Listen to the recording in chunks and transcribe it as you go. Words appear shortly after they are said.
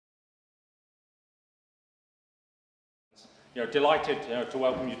delighted to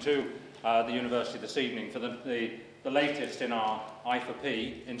welcome you to the University this evening for the latest in our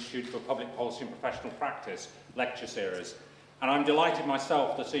I4P, Institute for Public Policy and Professional Practice, lecture series. And I'm delighted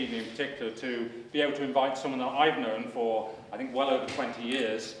myself this evening in particular to be able to invite someone that I've known for, I think, well over 20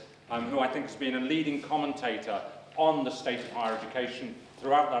 years, who I think has been a leading commentator on the state of higher education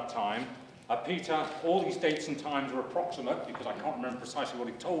throughout that time. Peter, all these dates and times are approximate because I can't remember precisely what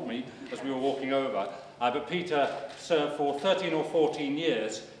he told me as we were walking over, but Peter served for 13 or 14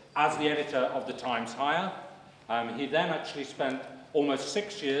 years as the editor of the Times Higher. He then actually spent almost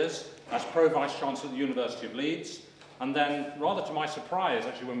 6 years as Pro-Vice-Chancellor at the University of Leeds, and then, rather to my surprise,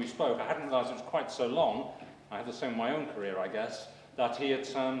 actually, when we spoke, I hadn't realised it was quite so long, I had the same in my own career, I guess, that he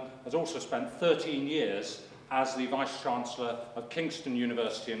has also spent 13 years as the Vice-Chancellor of Kingston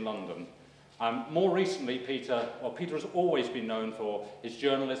University in London. More recently, Peter has always been known for his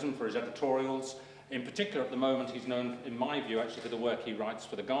journalism, for his editorials. In particular, at the moment, he's known, in my view, actually for the work he writes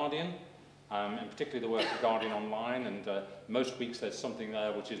for The Guardian, and particularly the work of Guardian Online, and most weeks there's something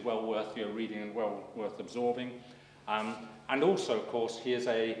there which is well worth reading and well worth absorbing. And also, of course, he is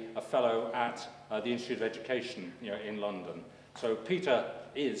a fellow at the Institute of Education in London. So Peter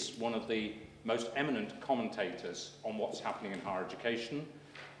is one of the most eminent commentators on what's happening in higher education.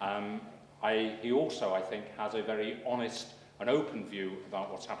 He also, I think, has a very honest and open view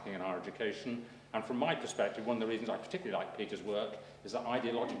about what's happening in higher education. And from my perspective, one of the reasons I particularly like Peter's work is that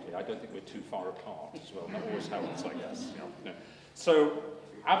ideologically, I don't think we're too far apart as well. And that always helps, I guess. So,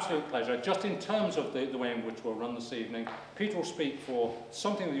 absolute pleasure. Just in terms of the way in which we'll run this evening, Peter will speak for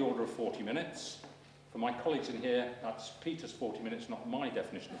something in the order of 40 minutes. For my colleagues in here, that's Peter's 40 minutes, not my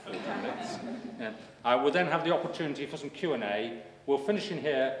definition of 40 minutes. We'll then have the opportunity for some Q&A. We'll finish in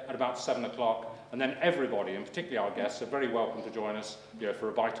here at about 7 o'clock, and then everybody, and particularly our guests, are very welcome to join us for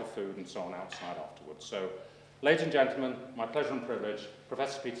a bite of food and so on outside afterwards. So, ladies and gentlemen, my pleasure and privilege,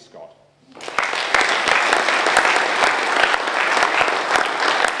 Professor Peter Scott.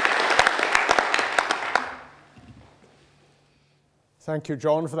 Thank you,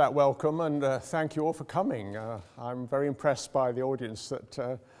 John, for that welcome, and thank you all for coming. I'm very impressed by the audience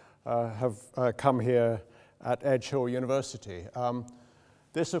that have come here at Edge Hill University.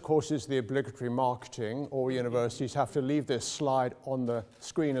 This, of course, is the obligatory marketing. All universities have to leave this slide on the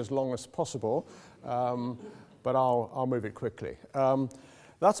screen as long as possible, but I'll move it quickly.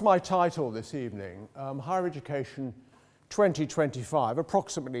 That's my title this evening, Higher Education 2025,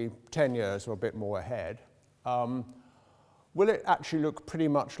 approximately 10 years or a bit more ahead. Will it actually look pretty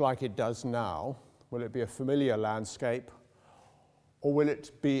much like it does now? Will it be a familiar landscape? Or will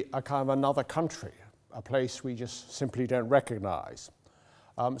it be a kind of another country, a place we just simply don't recognize?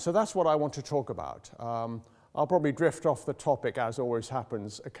 So that's what I want to talk about. I'll probably drift off the topic, as always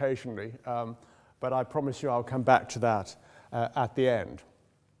happens occasionally, but I promise you I'll come back to that at the end.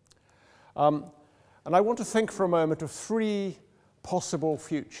 And I want to think for a moment of three possible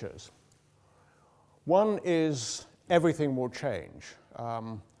futures. One is everything will change.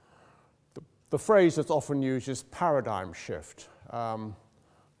 The phrase that's often used is paradigm shift. I'll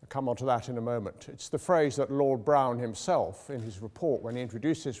come on to that in a moment. It's the phrase that Lord Brown himself, in his report, when he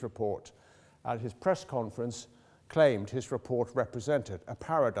introduced his report at his press conference, claimed his report represented a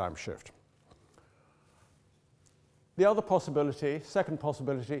paradigm shift. The other possibility, second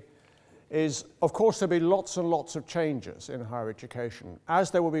possibility, is, of course, there'll be lots and lots of changes in higher education,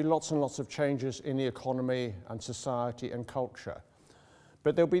 as there will be lots and lots of changes in the economy and society and culture.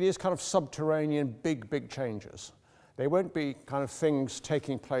 But there'll be these kind of subterranean, big changes. They won't be kind of things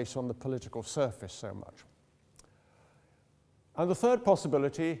taking place on the political surface so much. And the third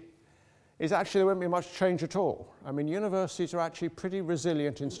possibility is actually there won't be much change at all. I mean, universities are actually pretty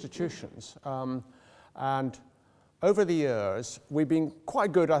resilient institutions. And over the years, we've been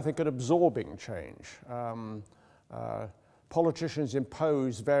quite good, I think, at absorbing change. Politicians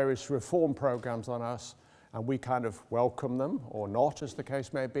impose various reform programs on us, and we kind of welcome them, or not, as the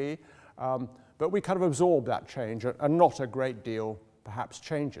case may be. But we kind of absorb that change, and not a great deal, perhaps,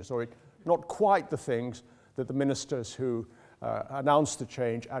 changes, or not quite the things that the ministers who announced the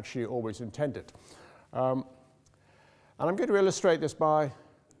change actually always intended. And I'm going to illustrate this by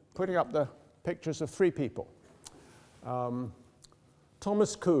putting up the pictures of three people.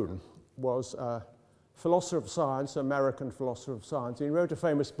 Thomas Kuhn was a philosopher of science, American philosopher of science. He wrote a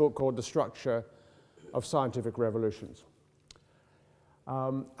famous book called The Structure of Scientific Revolutions.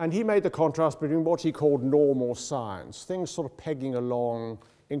 And he made the contrast between what he called normal science, things sort of pegging along,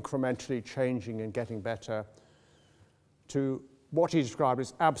 incrementally changing and getting better, to what he described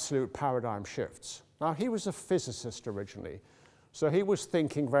as absolute paradigm shifts. Now, he was a physicist originally, so he was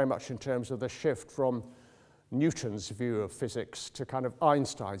thinking very much in terms of the shift from Newton's view of physics to kind of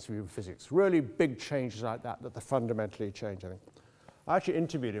Einstein's view of physics. Really big changes like that that fundamentally change, I think. I actually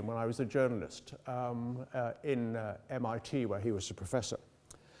interviewed him when I was a journalist in MIT, where he was a professor.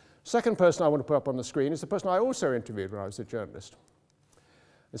 Second person I want to put up on the screen is the person I also interviewed when I was a journalist.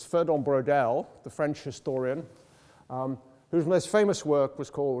 It's Ferdinand Braudel, the French historian, whose most famous work was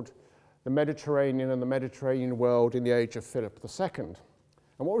called The Mediterranean and the Mediterranean World in the Age of Philip II.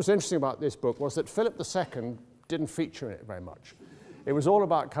 And what was interesting about this book was that Philip II didn't feature in it very much. It was all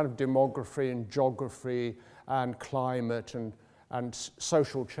about kind of demography and geography and climate and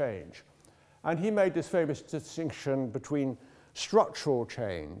social change. And he made this famous distinction between structural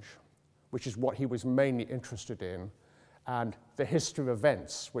change, which is what he was mainly interested in, and the history of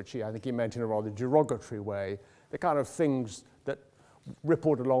events, which I think he meant in a rather derogatory way, the kind of things that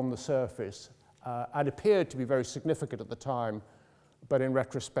rippled along the surface and appeared to be very significant at the time, but in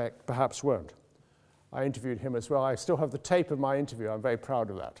retrospect, perhaps weren't. I interviewed him as well. I still have the tape of my interview. I'm very proud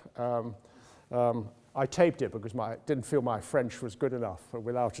of that. I taped it because I didn't feel my French was good enough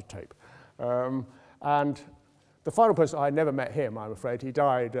without a tape. And the final person, I never met him, I'm afraid. He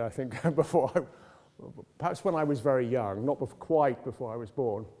died, I think, perhaps when I was very young, not quite before I was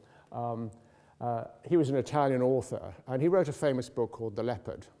born. He was an Italian author, and he wrote a famous book called The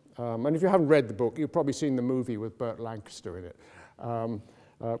Leopard. And if you haven't read the book, you've probably seen the movie with Burt Lancaster in it,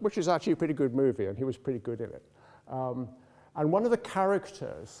 which is actually a pretty good movie, and he was pretty good in it. And one of the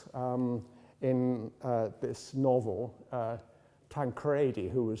characters in this novel, Tancredi,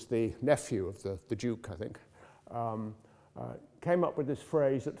 who was the nephew of the Duke, I think, came up with this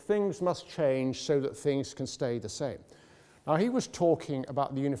phrase that things must change so that things can stay the same. Now, he was talking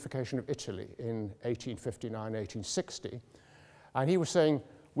about the unification of Italy in 1859, 1860, and he was saying,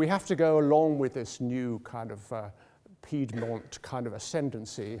 we have to go along with this new kind of Piedmont kind of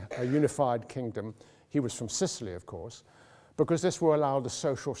ascendancy, a unified kingdom. He was from Sicily, of course, because this will allow the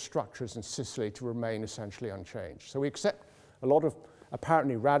social structures in Sicily to remain essentially unchanged. So we accept a lot of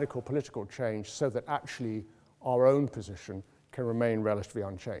apparently radical political change so that actually our own position can remain relatively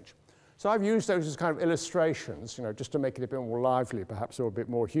unchanged. So I've used those as kind of illustrations, you know, just to make it a bit more lively, perhaps, or a bit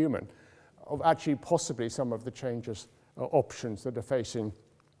more human, of actually possibly some of the changes or options that are facing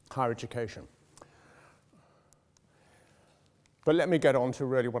higher education. But let me get on to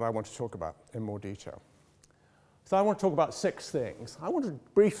really what I want to talk about in more detail. So I want to talk about 6 things. I want to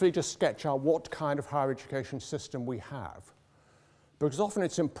briefly just sketch out what kind of higher education system we have, because often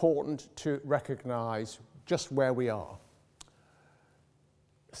it's important to recognize just where we are.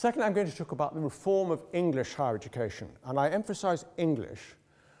 Second, I'm going to talk about the reform of English higher education. And I emphasize English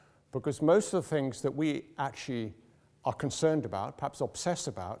because most of the things that we actually are concerned about, perhaps obsess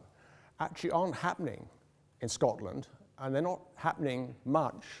about, actually aren't happening in Scotland, and they're not happening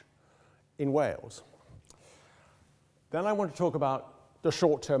much in Wales. Then I want to talk about the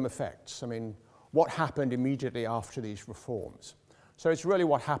short-term effects. I mean, what happened immediately after these reforms. So it's really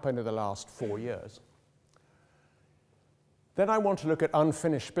what happened in the last 4 years. Then I want to look at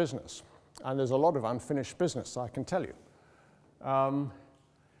unfinished business, and there's a lot of unfinished business, I can tell you.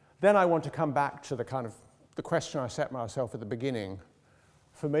 Then I want to come back to the question I set myself at the beginning,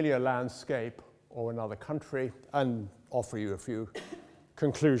 familiar landscape or another country, and offer you a few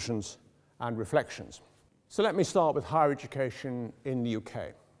conclusions and reflections. So let me start with higher education in the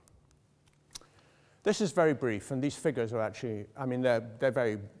UK. This is very brief, and these figures are actually, I mean, they're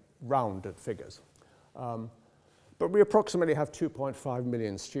very rounded figures. But we approximately have 2.5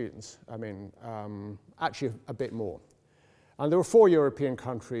 million students. I mean, actually a bit more. And there are 4 European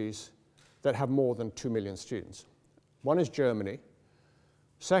countries that have more than 2 million students. One is Germany,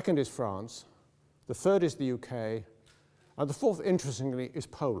 second is France, the third is the UK, and the fourth, interestingly, is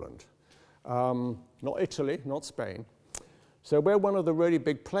Poland. Not Italy, not Spain. So we're one of the really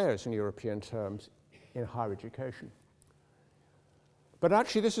big players in European terms in higher education. But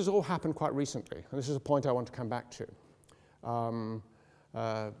actually, this has all happened quite recently, and this is a point I want to come back to.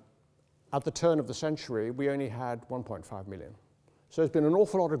 At the turn of the century, we only had 1.5 million. So there's been an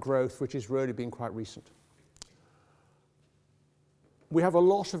awful lot of growth, which has really been quite recent. We have a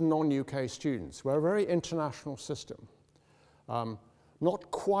lot of non-UK students. We're a very international system.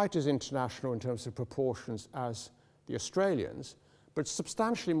 Not quite as international in terms of proportions as the Australians, but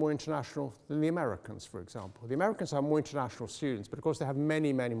substantially more international than the Americans, for example. The Americans have more international students, but of course they have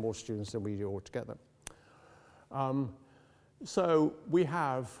many, many more students than we do altogether. So we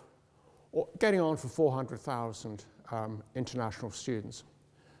have getting on for 400,000 international students.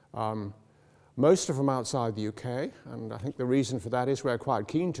 Most of them outside the UK, and I think the reason for that is we're quite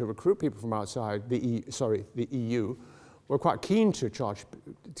keen to recruit people from outside the EU. We're quite keen to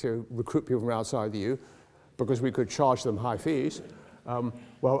recruit people from outside the EU. because we could charge them high fees,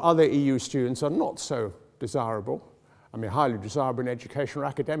 while other EU students are not so desirable. I mean, highly desirable in education or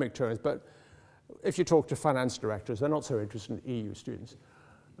academic terms, but if you talk to finance directors, they're not so interested in EU students.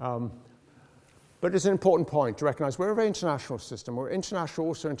 But it's an important point to recognize we're a very international system. We're international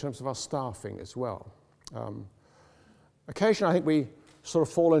also in terms of our staffing as well. Occasionally, I think we sort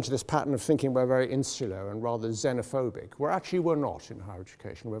of fall into this pattern of thinking we're very insular and rather xenophobic. We're not in higher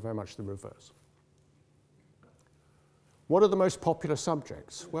education. We're very much the reverse. What are the most popular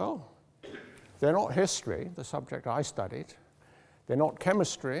subjects? Well, they're not history, the subject I studied. They're not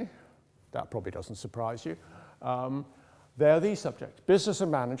chemistry. That probably doesn't surprise you. They're these subjects. Business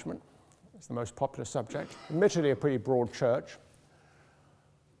and management is the most popular subject. Admittedly, a pretty broad church.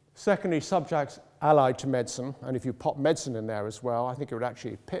 Secondly, subjects allied to medicine, and if you pop medicine in there as well, I think it would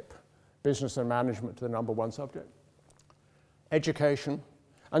actually pip business and management to the #1 subject. Education,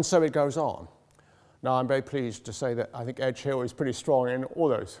 and so it goes on. Now, I'm very pleased to say that I think Edge Hill is pretty strong in all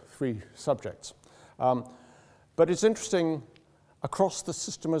those 3 subjects. But it's interesting across the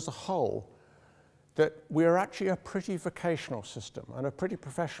system as a whole that we're actually a pretty vocational system and a pretty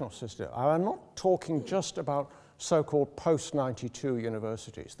professional system. I'm not talking just about so-called post-92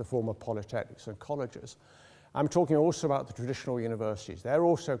 universities, the former polytechnics and colleges. I'm talking also about the traditional universities. They're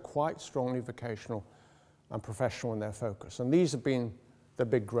also quite strongly vocational and professional in their focus, and these have been the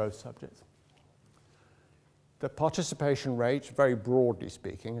big growth subjects. The participation rate, very broadly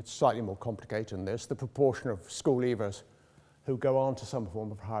speaking, it's slightly more complicated than this, the proportion of school leavers who go on to some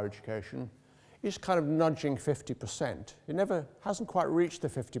form of higher education is kind of nudging 50%. It hasn't quite reached the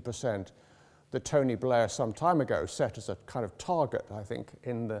 50% that Tony Blair some time ago set as a kind of target, I think,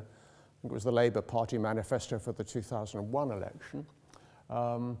 in it was the Labour Party manifesto for the 2001 election.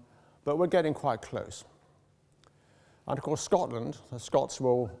 But we're getting quite close. And of course, Scotland, the Scots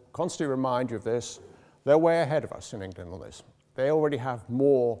will constantly remind you of this, they're way ahead of us in England on this. They already have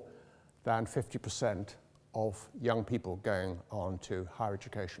more than 50% of young people going on to higher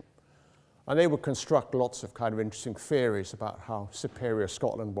education. And they would construct lots of kind of interesting theories about how superior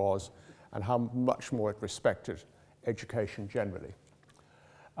Scotland was and how much more it respected education generally.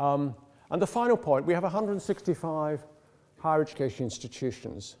 And the final point, we have 165 higher education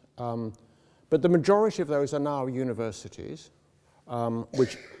institutions, but the majority of those are now universities,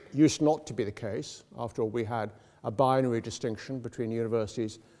 which used not to be the case. After all, we had a binary distinction between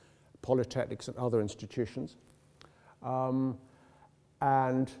universities, polytechnics, and other institutions.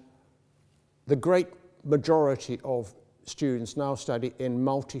 And the great majority of students now study in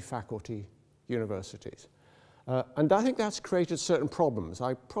multi-faculty universities. And I think that's created certain problems.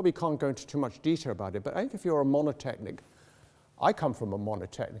 I probably can't go into too much detail about it, but I think if you're a monotechnic, I come from a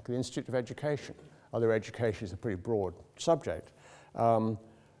monotechnic, the Institute of Education. Other education is a pretty broad subject.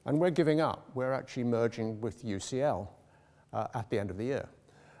 And we're giving up. We're actually merging with UCL at the end of the year.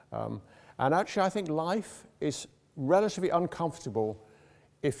 And actually, I think life is relatively uncomfortable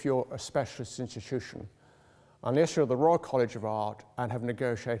if you're a specialist institution, unless you're the Royal College of Art and have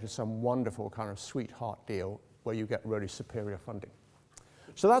negotiated some wonderful kind of sweetheart deal where you get really superior funding.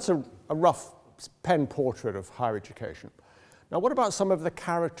 So that's a rough pen portrait of higher education. Now, what about some of the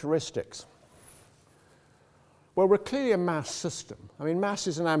characteristics? Well, we're clearly a mass system. I mean, mass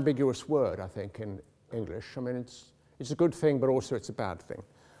is an ambiguous word, I think, in English. I mean, it's a good thing, but also it's a bad thing.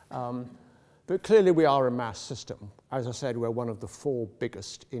 But clearly we are a mass system. As I said, we're one of the 4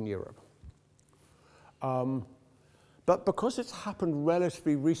 biggest in Europe. But because it's happened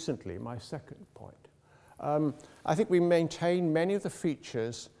relatively recently, my second point, I think we maintain many of the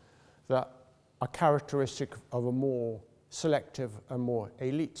features that are characteristic of a more selective and more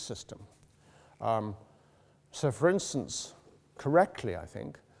elite system. So for instance, correctly, I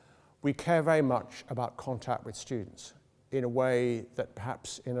think, we care very much about contact with students in a way that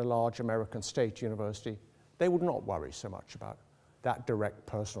perhaps in a large American state university, they would not worry so much about that direct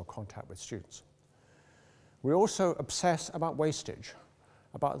personal contact with students. We also obsess about wastage,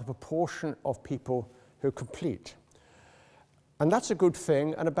 about the proportion of people who complete. And that's a good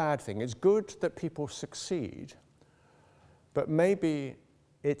thing and a bad thing. It's good that people succeed, but maybe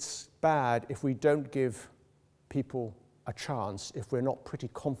it's bad if we don't give people a chance if we're not pretty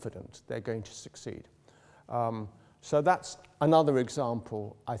confident they're going to succeed. So that's another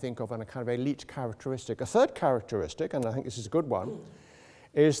example, I think, of a kind of elite characteristic. A third characteristic, and I think this is a good one,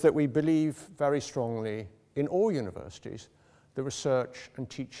 is that we believe very strongly in all universities that research and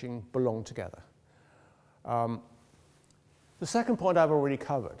teaching belong together. The second point I've already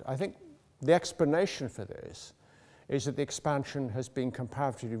covered. I think the explanation for this is that the expansion has been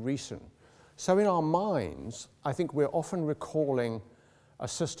comparatively recent. So in our minds, I think we're often recalling a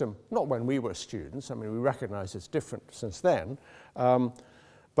system, not when we were students, I mean, we recognize it's different since then,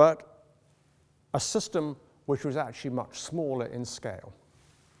 but a system which was actually much smaller in scale.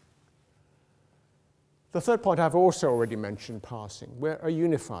 The third point I've also already mentioned passing, we're a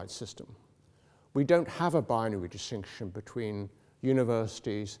unified system. We don't have a binary distinction between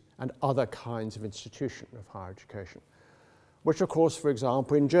universities and other kinds of institution of higher education, which of course, for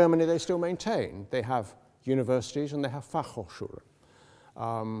example, in Germany they still maintain. They have universities and they have Fachhochschulen,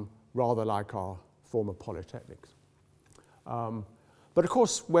 rather like our former polytechnics. But of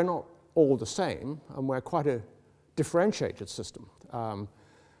course, we're not all the same, and we're quite a differentiated system.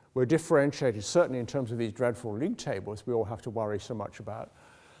 We're differentiated certainly in terms of these dreadful league tables we all have to worry so much about.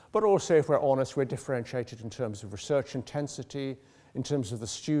 But also, if we're honest, we're differentiated in terms of research intensity, in terms of the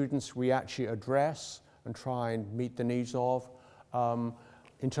students we actually address and try and meet the needs of,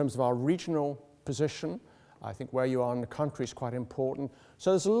 in terms of our regional position. I think where you are in the country is quite important.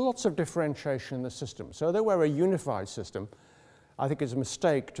 So there's lots of differentiation in the system. So although we're a unified system, I think it's a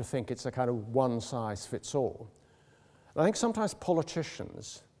mistake to think it's a kind of one-size-fits-all. I think sometimes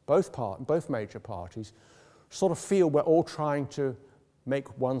politicians, both major parties, sort of feel we're all trying to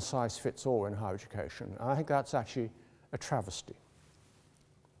make one-size-fits-all in higher education. And I think that's actually a travesty.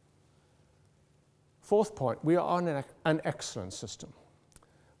 Fourth point, we are an excellent system.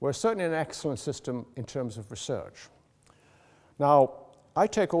 We're certainly an excellent system in terms of research. Now, I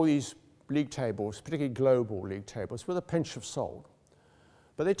take all these league tables, particularly global league tables, with a pinch of salt.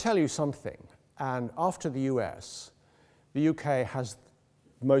 But they tell you something. And after the US, the UK has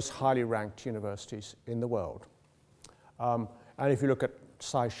the most highly ranked universities in the world. And if you look at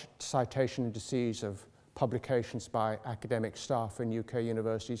citation indices of publications by academic staff in UK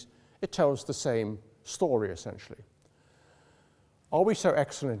universities, it tells the same story, essentially. Are we so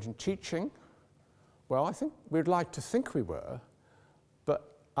excellent in teaching? Well, I think we'd like to think we were,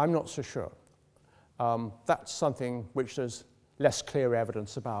 but I'm not so sure. That's something which there's less clear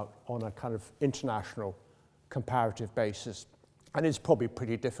evidence about on a kind of international comparative basis. And it's probably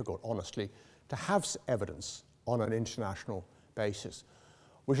pretty difficult, honestly, to have evidence on an international basis,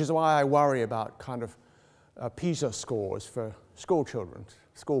 which is why I worry about kind of PISA scores for school children,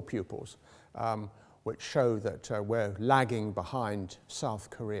 school pupils, which show that we're lagging behind South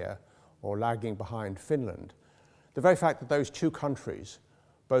Korea or lagging behind Finland. The very fact that those two countries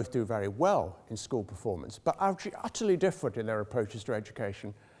both do very well in school performance, but are actually utterly different in their approaches to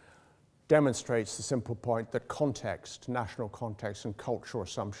education, demonstrates the simple point that context, national context and cultural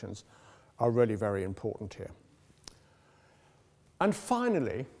assumptions are really very important here. And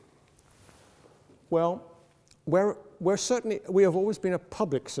finally, well, we have always been a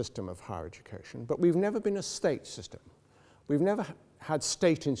public system of higher education, but we've never been a state system. We've never had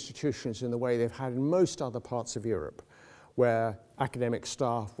state institutions in the way they've had in most other parts of Europe, where academic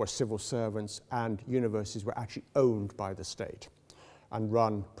staff were civil servants and universities were actually owned by the state and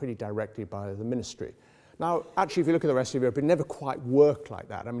run pretty directly by the ministry. Now, actually, if you look at the rest of Europe, it never quite worked like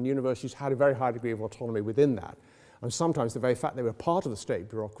that. I mean, universities had a very high degree of autonomy within that. And sometimes the very fact they were part of the state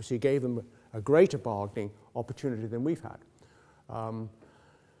bureaucracy gave them a greater bargaining opportunity than we've had.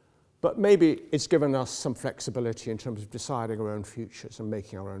 But maybe it's given us some flexibility in terms of deciding our own futures and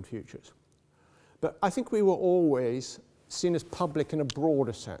making our own futures. But I think we were always seen as public in a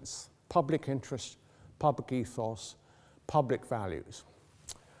broader sense. Public interest, public ethos, public values.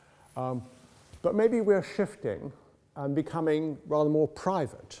 But maybe we're shifting and becoming rather more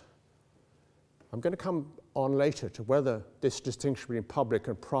private. I'm going to come on later to whether this distinction between public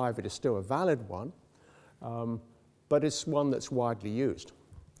and private is still a valid one, but it's one that's widely used.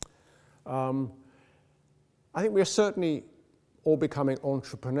 I think we're certainly all becoming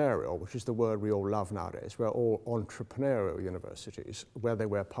entrepreneurial, which is the word we all love nowadays. We're all entrepreneurial universities, whether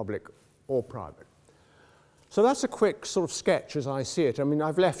we're public or private. So that's a quick sort of sketch as I see it. I mean,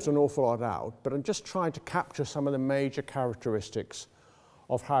 I've left an awful lot out, but I'm just trying to capture some of the major characteristics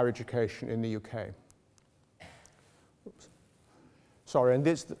of higher education in the UK. Oops. Sorry, and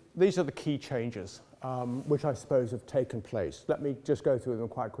these are the key changes, which I suppose have taken place. Let me just go through them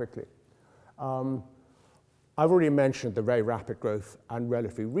quite quickly. I've already mentioned the very rapid growth and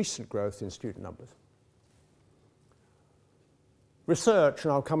relatively recent growth in student numbers. Research,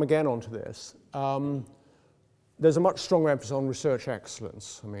 and I'll come again onto this, there's a much stronger emphasis on research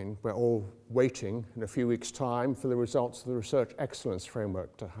excellence. I mean, we're all waiting in a few weeks' time for the results of the research excellence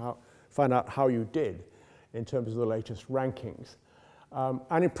framework to find out how you did in terms of the latest rankings.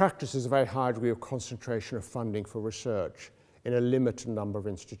 And in practice, there's a very high degree of concentration of funding for research in a limited number of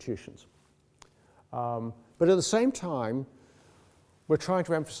institutions. But at the same time, we're trying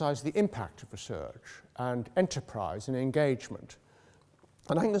to emphasize the impact of research and enterprise and engagement.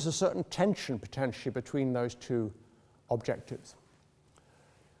 And I think there's a certain tension potentially between those two objectives.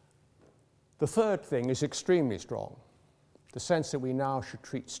 The third thing is extremely strong, the sense that we now should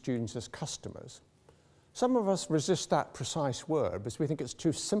treat students as customers. Some of us resist that precise word because we think it's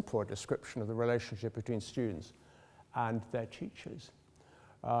too simple a description of the relationship between students and their teachers.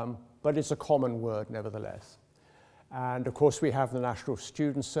 But it's a common word nevertheless. And of course we have the National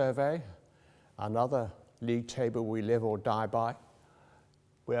Student Survey, another league table we live or die by.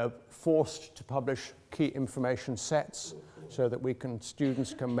 We're forced to publish key information sets so that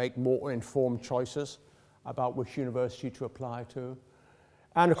students can make more informed choices about which university to apply to.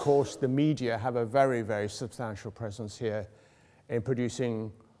 And of course, the media have a very, very substantial presence here in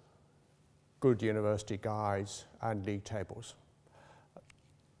producing good university guides and league tables.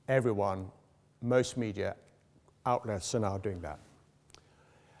 Everyone, most media outlets are now doing that.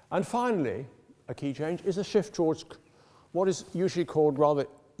 And finally, a key change is a shift towards what is usually called rather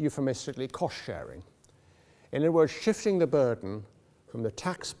euphemistically cost sharing. In other words, shifting the burden from the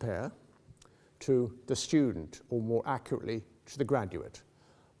taxpayer to the student, or more accurately, to the graduate,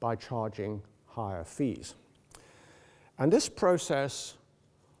 by charging higher fees. And this process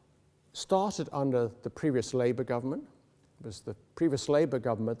started under the previous Labour government. It was the previous Labour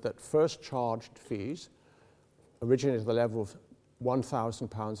government that first charged fees, originally at the level of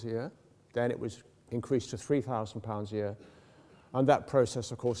 £1,000 a year. Then it was increased to £3,000 a year. And that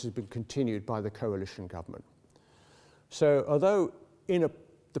process, of course, has been continued by the coalition government. So although in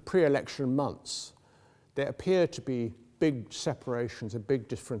the pre-election months, there appear to be big separations and big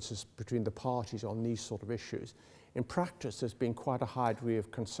differences between the parties on these sort of issues, in practice there's been quite a high degree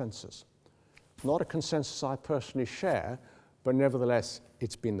of consensus. Not a consensus I personally share, but nevertheless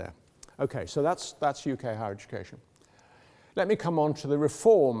it's been there. Okay, so that's UK higher education. Let me come on to the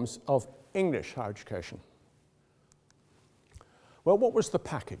reforms of English higher education. Well, what was the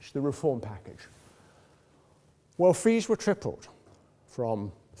package, the reform package? Well, fees were tripled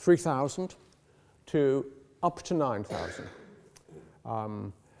from 3,000 to up to 9,000.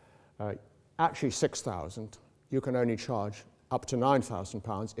 Actually 6,000. You can only charge up to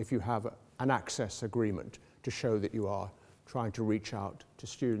 £9,000 if you have an access agreement to show that you are trying to reach out to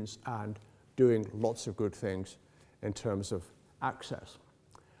students and doing lots of good things in terms of access.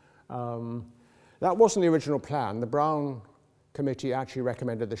 That wasn't the original plan. The Brown Committee actually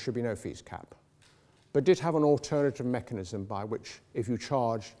recommended there should be no fees cap, but did have an alternative mechanism by which if you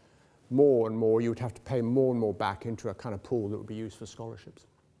charged more and more, you would have to pay more and more back into a kind of pool that would be used for scholarships.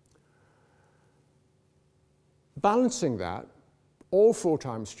 Balancing that, all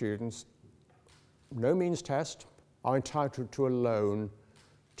full-time students, no means test, are entitled to a loan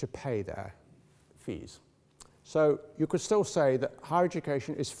to pay their fees. So you could still say that higher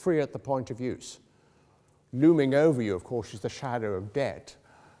education is free at the point of use. Looming over you, of course, is the shadow of debt,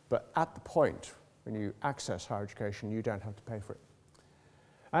 but at the point when you access higher education, you don't have to pay for it.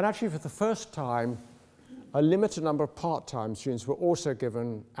 And actually, for the first time, a limited number of part-time students were also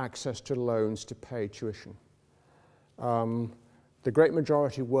given access to loans to pay tuition. The great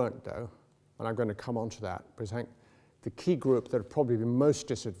majority weren't, though, and I'm going to come on to that, because I think the key group that have probably been most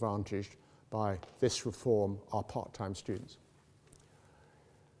disadvantaged by this reform are part-time students.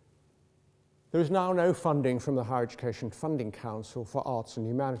 There is now no funding from the Higher Education Funding Council for arts and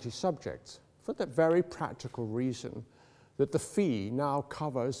humanities subjects, for the very practical reason that the fee now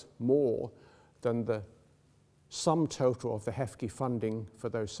covers more than the sum total of the hefty funding for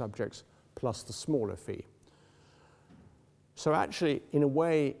those subjects plus the smaller fee. So actually, in a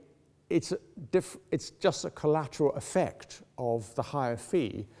way, it's just a collateral effect of the higher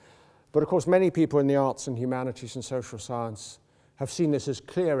fee. But of course, many people in the arts and humanities and social science have seen this as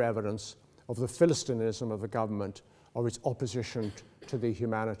clear evidence of the philistinism of the government, of its opposition to the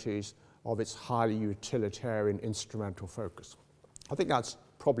humanities, of its highly utilitarian instrumental focus. I think that's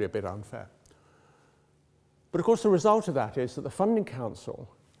probably a bit unfair. But of course the result of that is that the Funding Council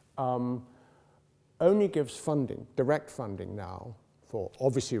only gives funding, direct funding now, for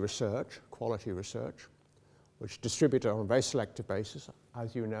obviously research, quality research, which is distributed on a very selective basis,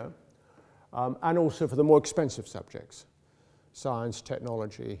 as you know, and also for the more expensive subjects, science,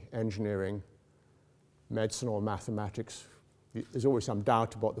 technology, engineering, medicine or mathematics. There's always some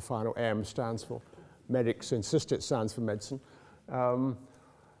doubt about what the final M stands for. Medics insist it stands for medicine.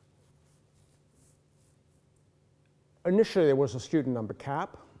 Initially, there was a student number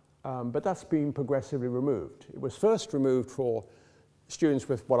cap, but that's been progressively removed. It was first removed for students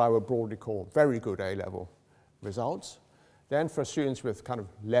with what I would broadly call very good A-level results, then for students with kind of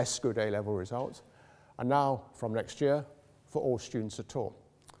less good A-level results, and now, from next year, for all students at all.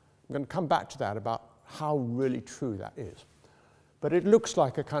 I'm going to come back to that about how really true that is. But it looks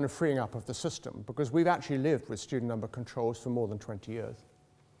like a kind of freeing up of the system, because we've actually lived with student number controls for more than 20 years.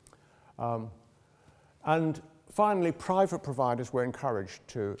 And finally, private providers were encouraged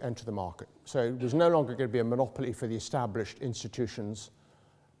to enter the market. So it was no longer going to be a monopoly for the established institutions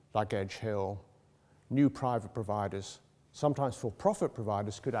like Edge Hill. New private providers, sometimes for-profit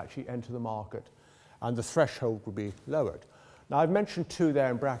providers, could actually enter the market, and the threshold would be lowered. Now, I've mentioned two there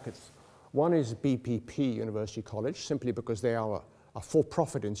in brackets. One is BPP University College, simply because they are a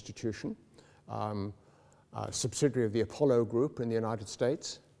for-profit institution, a subsidiary of the Apollo Group in the United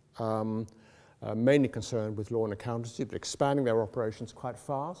States, mainly concerned with law and accountancy, but expanding their operations quite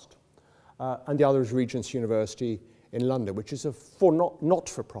fast. And the other is Regent's University in London, which is a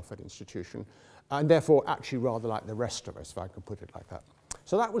not-for-profit institution, and therefore actually rather like the rest of us, if I can put it like that.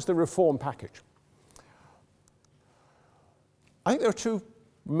 So that was the reform package. I think there are two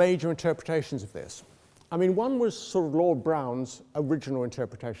major interpretations of this. I mean, one was sort of Lord Brown's original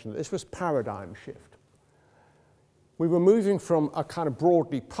interpretation. This was paradigm shift. We were moving from a kind of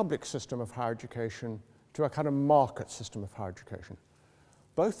broadly public system of higher education to a kind of market system of higher education.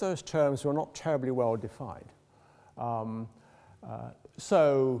 Both those terms were not terribly well defined.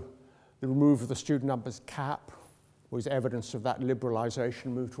 So the removal of the student numbers cap was evidence of that liberalization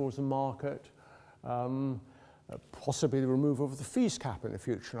move towards the market. Possibly the removal of the fees cap in the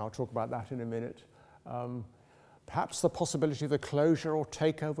future, and I'll talk about that in a minute. Perhaps the possibility of the closure or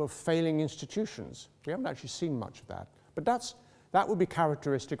takeover of failing institutions. We haven't actually seen much of that, but that would be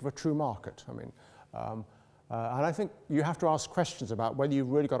characteristic of a true market. I mean, and I think you have to ask questions about whether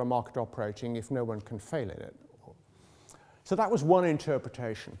you've really got a market operating if no one can fail in it. So that was one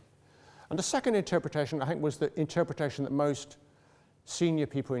interpretation. And the second interpretation, I think, was the interpretation that most senior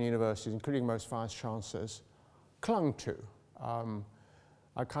people in universities, including most vice chancellors, clung to.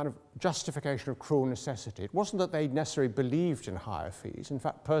 A kind of justification of cruel necessity. It wasn't that they necessarily believed in higher fees. In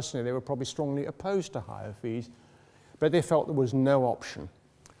fact, personally, they were probably strongly opposed to higher fees, but they felt there was no option.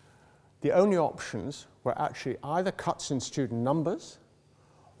 The only options were actually either cuts in student numbers,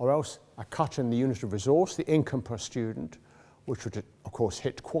 or else a cut in the unit of resource, the income per student, which would, of course,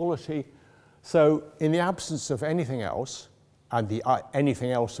 hit quality. So in the absence of anything else, and the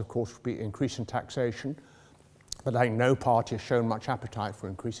anything else, of course, would be increase in taxation, but I think no party has shown much appetite for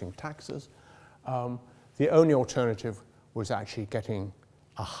increasing taxes. The only alternative was actually getting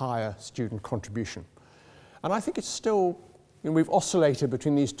a higher student contribution. And I think it's still, you know, we've oscillated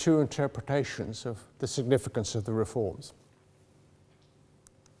between these two interpretations of the significance of the reforms.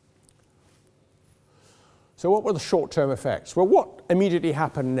 So what were the short-term effects? Well, what immediately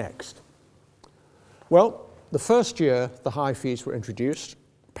happened next? Well, the first year the high fees were introduced.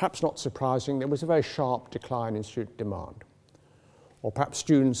 Perhaps not surprising, there was a very sharp decline in student demand. Or perhaps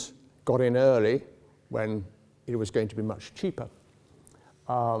students got in early when it was going to be much cheaper.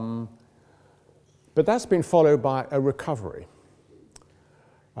 But that's been followed by a recovery.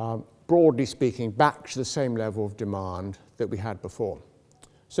 Broadly speaking, back to the same level of demand that we had before.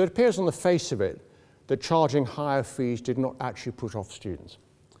 So it appears on the face of it that charging higher fees did not actually put off students.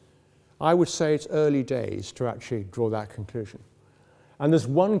 I would say it's early days to actually draw that conclusion. And there's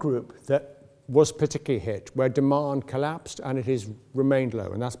one group that was particularly hit, where demand collapsed and it has remained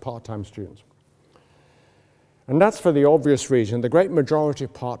low, and that's part-time students. And that's for the obvious reason. The great majority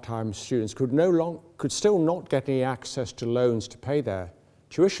of part-time students could still not get any access to loans to pay their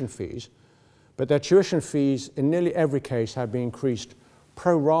tuition fees, but their tuition fees in nearly every case have been increased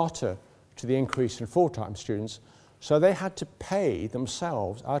pro rata to the increase in full-time students, so they had to pay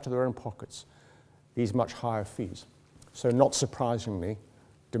themselves out of their own pockets these much higher fees. So not surprisingly,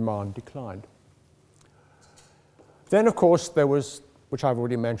 demand declined. Then, of course, there was, which I've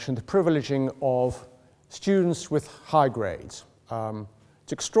already mentioned, the privileging of students with high grades.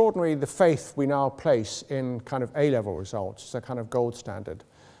 It's extraordinary the faith we now place in kind of A-level results as a kind of gold standard.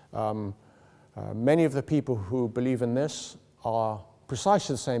 Many of the people who believe in this are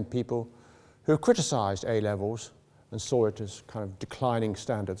precisely the same people who criticized A-levels and saw it as kind of declining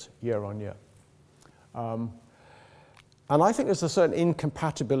standards year on year. And I think there's a certain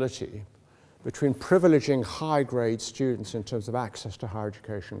incompatibility between privileging high-grade students in terms of access to higher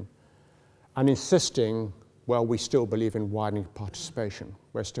education and insisting, well, we still believe in widening participation.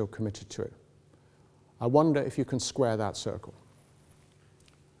 We're still committed to it. I wonder if you can square that circle.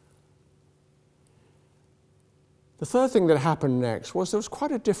 The third thing that happened next was there was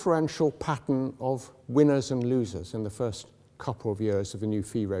quite a differential pattern of winners and losers in the first couple of years of the new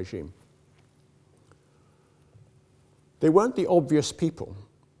fee regime. They weren't the obvious people.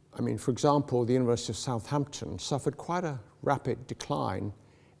 I mean, for example, the University of Southampton suffered quite a rapid decline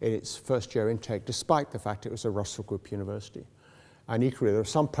in its first-year intake, despite the fact it was a Russell Group university. And equally, there are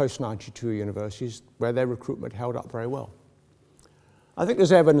some post-92 universities where their recruitment held up very well. I think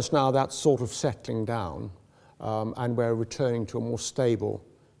there's evidence now that's sort of settling down, and we're returning to a more stable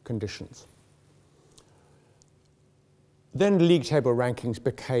conditions. Then league table rankings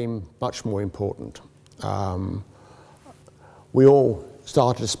became much more important. We all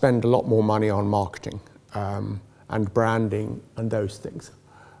started to spend a lot more money on marketing and branding and those things.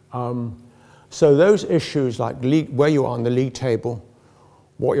 So those issues like where you are on the league table,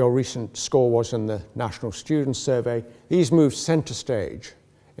 what your recent score was in the National Student Survey, these moved center stage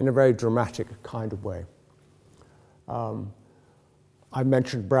in a very dramatic kind of way. I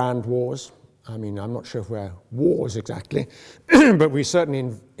mentioned brand wars. I mean, I'm not sure if we're wars exactly, but we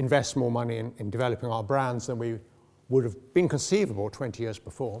certainly invest more money in developing our brands than we would have been conceivable 20 years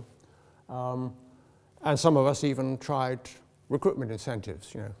before. And some of us even tried recruitment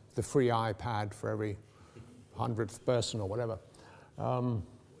incentives, you know, the free iPad for every 100th person or whatever. And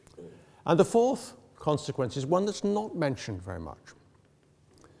the fourth consequence is one that's not mentioned very much.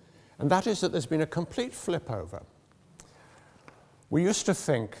 And that is that there's been a complete flip over. We used to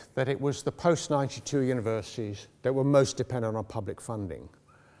think that it was the post-92 universities that were most dependent on public funding,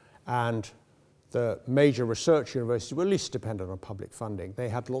 and the major research universities were least dependent on public funding. They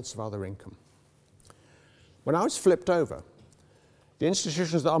had lots of other income. When I was flipped over, the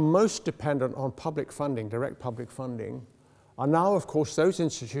institutions that are most dependent on public funding, direct public funding, are now, of course, those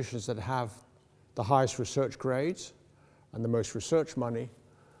institutions that have the highest research grades and the most research money,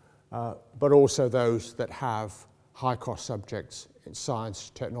 but also those that have high-cost subjects in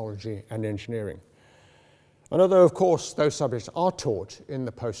science, technology, and engineering. And although, of course, those subjects are taught in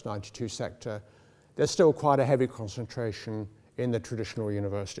the post-92 sector, there's still quite a heavy concentration in the traditional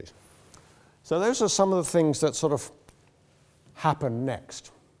universities. So those are some of the things that sort of happen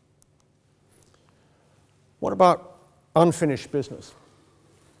next. What about unfinished business?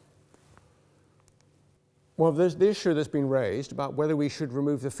 Well, there's the issue that's been raised about whether we should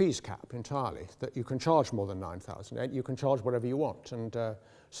remove the fees cap entirely, that you can charge more than 9,000, you can charge whatever you want. And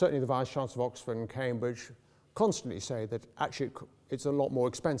certainly the Vice Chancellor of Oxford and Cambridge constantly say that actually it's a lot more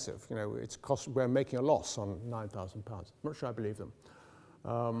expensive. You know, we're making a loss on £9,000. I'm not sure I believe them.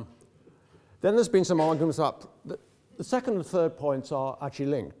 Then there's been some arguments up. The second and third points are actually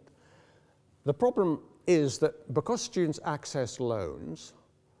linked. The problem is that because students access loans,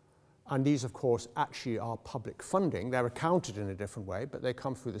 and these, of course, actually are public funding, they're accounted in a different way, but they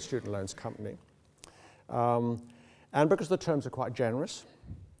come through the student loans company. And because the terms are quite generous,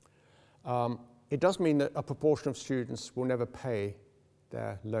 it does mean that a proportion of students will never pay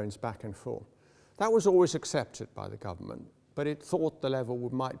their loans back in full. That was always accepted by the government, but it thought the level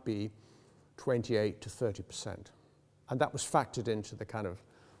might be 28 to 30%. And that was factored into the kind of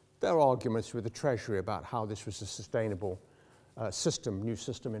their arguments with the Treasury about how this was a sustainable new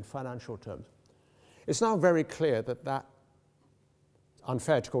system in financial terms. It's now very clear that that,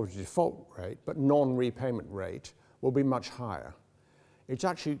 unfair to call it a default rate, but non-repayment rate will be much higher. It's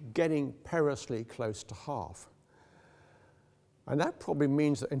actually getting perilously close to half. And that probably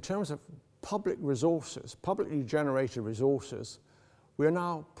means that in terms of public resources, publicly generated resources, we are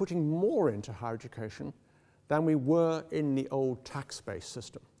now putting more into higher education than we were in the old tax-based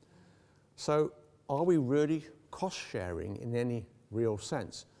system. So are we really cost-sharing in any real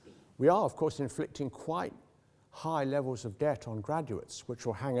sense? We are, of course, inflicting quite high levels of debt on graduates, which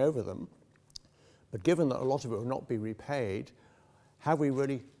will hang over them. But given that a lot of it will not be repaid, have we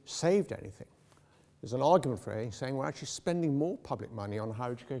really saved anything? There's an argument for saying we're actually spending more public money on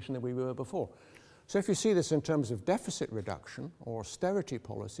higher education than we were before. So if you see this in terms of deficit reduction or austerity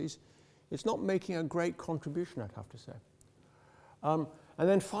policies, it's not making a great contribution, I'd have to say. And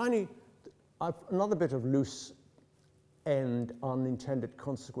then finally, another bit of loose end unintended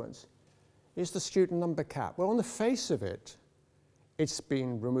consequence is the student number cap. Well, on the face of it, it's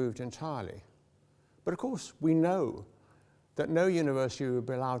been removed entirely. But of course, we know that no university will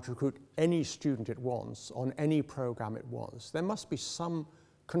be allowed to recruit any student it wants on any program it wants. There must be some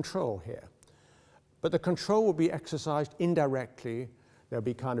control here. But the control will be exercised indirectly. There'll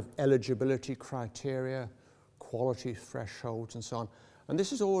be kind of eligibility criteria, quality thresholds, and so on. And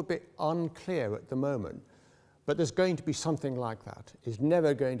this is all a bit unclear at the moment, but there's going to be something like that. It's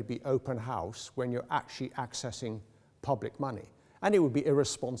never going to be open house when you're actually accessing public money. And it would be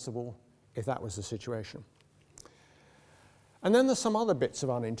irresponsible if that was the situation. And then there's some other bits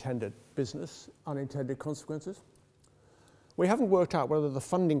of unintended business, unintended consequences. We haven't worked out whether the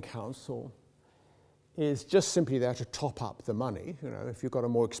funding council is just simply there to top up the money. You know, if you've got a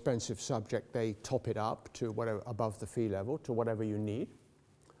more expensive subject, they top it up to whatever above the fee level, to whatever you need.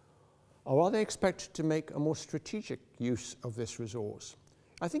 or are they expected to make a more strategic use of this resource?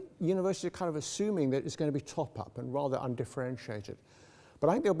 I think universities are kind of assuming that it's going to be top-up and rather undifferentiated. But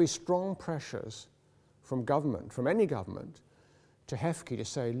I think there'll be strong pressures from government, from any government, to HEFCE to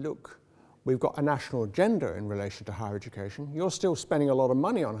say, look, we've got a national agenda in relation to higher education. You're still spending a lot of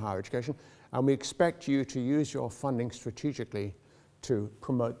money on higher education, and we expect you to use your funding strategically to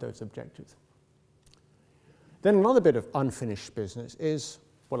promote those objectives. Then another bit of unfinished business is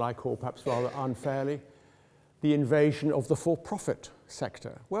what I call, perhaps rather unfairly, the invasion of the for-profit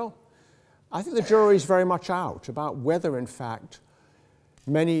sector. Well, I think the jury is very much out about whether, in fact,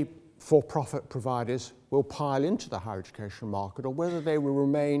 many for-profit providers will pile into the higher education market, or whether they will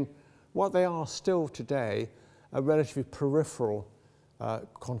remain what they are still today, a relatively peripheral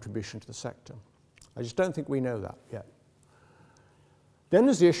contribution to the sector. I just don't think we know that yet. Then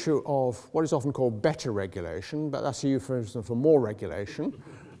there's the issue of what is often called better regulation, but that's a euphemism for more regulation,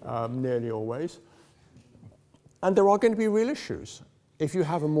 nearly always. And there are going to be real issues. If you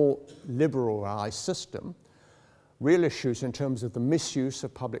have a more liberalised system, real issues in terms of the misuse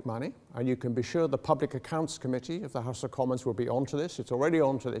of public money, and you can be sure the Public Accounts Committee of the House of Commons will be onto this. It's already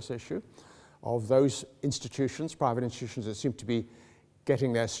onto this issue of those institutions, private institutions that seem to be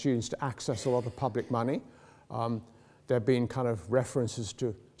getting their students to access a lot of public money. There have been kind of references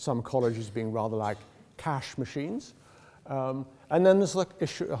to some colleges being rather like cash machines. And then there's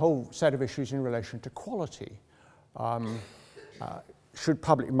a whole set of issues in relation to quality. Should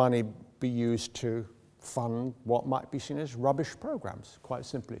public money be used to fund what might be seen as rubbish programs, quite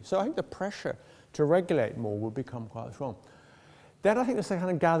simply? So I think the pressure to regulate more will become quite strong. Then I think there's a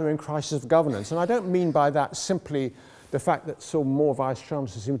kind of gathering crisis of governance, and I don't mean by that simply the fact that so more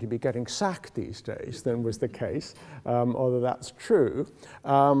vice-chancellors seem to be getting sacked these days than was the case, although that's true.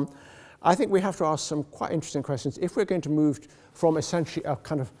 I think we have to ask some quite interesting questions. If we're going to move from essentially a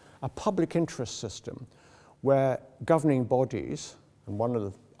kind of a public interest system where governing bodies, and one of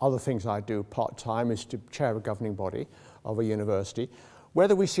the other things I do part-time is to chair a governing body of a university,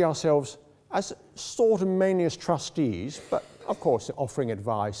 whether we see ourselves as sort of mainly as trustees, but of course offering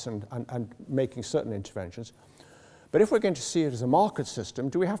advice and making certain interventions. But if we're going to see it as a market system,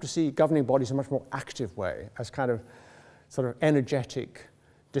 do we have to see governing bodies in a much more active way, as kind of sort of energetic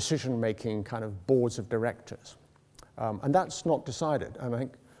decision-making kind of boards of directors? And that's not decided. And I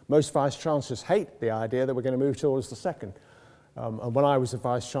think most vice-chancellors hate the idea that we're going to move towards the second. And when I was a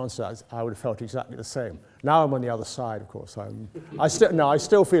vice-chancellor, I would have felt exactly the same. Now I'm on the other side, of course. I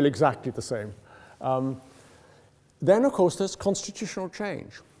still feel exactly the same. Then, of course, there's constitutional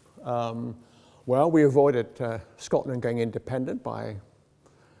change. Well, we avoided Scotland going independent by,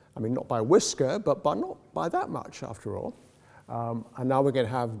 I mean, not by a whisker, but not by that much, after all. And now we're going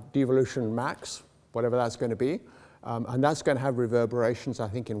to have devolution max, whatever that's going to be. And that's going to have reverberations, I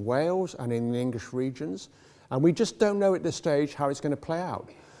think, in Wales and in the English regions. And we just don't know at this stage how it's going to play out.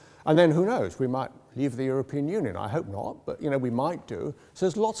 And then who knows? We might leave the European Union. I hope not, but we might do. So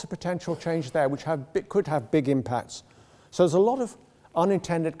there's lots of potential change there, which could have big impacts. So there's a lot of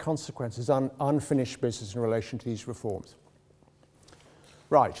unintended consequences, unfinished business in relation to these reforms.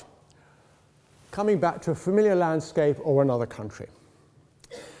 Right. Coming back to a familiar landscape or another country.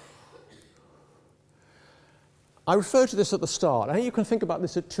 I referred to this at the start. I think you can think about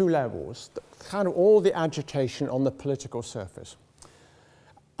this at two levels, kind of all the agitation on the political surface.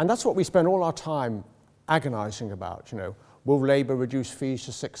 And that's what we spend all our time agonizing about, Will Labour reduce fees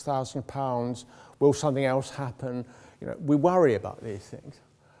to £6,000? Will something else happen? We worry about these things.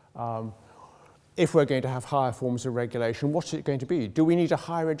 If we're going to have higher forms of regulation, what's it going to be? Do we need a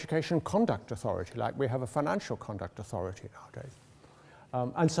higher education conduct authority, like we have a financial conduct authority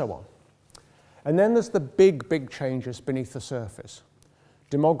nowadays? And so on. And then there's the big, big changes beneath the surface.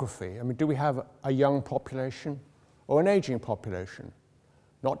 Demography. I mean, do we have a young population or an aging population?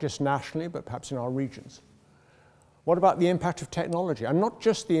 Not just nationally, but perhaps in our regions. What about the impact of technology? And not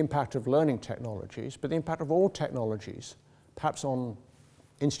just the impact of learning technologies, but the impact of all technologies, perhaps on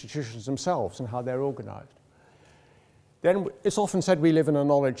institutions themselves and how they're organized. Then it's often said we live in a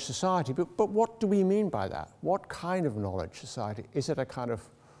knowledge society, but what do we mean by that? What kind of knowledge society? Is it a kind of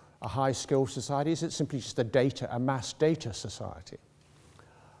a high-skill society? Is it simply just a mass data society?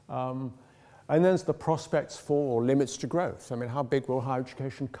 And then there's the prospects for or limits to growth. I mean, how big will higher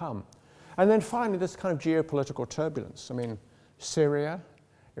education come? And then finally, this kind of geopolitical turbulence. I mean, Syria,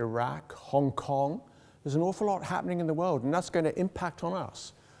 Iraq, Hong Kong, there's an awful lot happening in the world, and that's going to impact on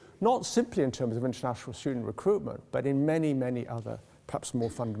us. Not simply in terms of international student recruitment, but in many, many other, perhaps more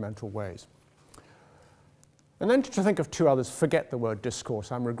fundamental ways. And then to think of two others, forget the word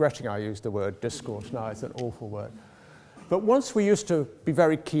discourse. I'm regretting I used the word discourse now, it's an awful word. But once we used to be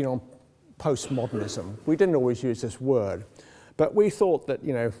very keen on postmodernism. We didn't always use this word, but we thought that,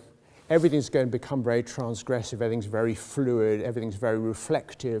 you know, everything's going to become very transgressive, everything's very fluid, everything's very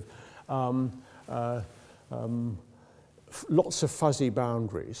reflective, lots of fuzzy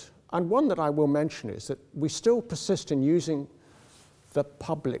boundaries. And one that I will mention is that we still persist in using the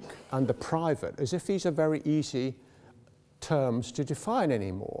public and the private as if these are very easy terms to define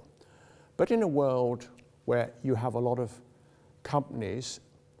anymore. But in a world where you have a lot of companies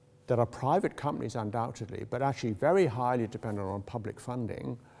that are private companies undoubtedly, but actually very highly dependent on public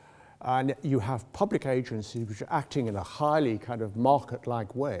funding, and you have public agencies which are acting in a highly kind of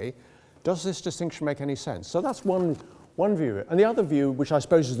market-like way, does this distinction make any sense? So that's one view. And the other view, which I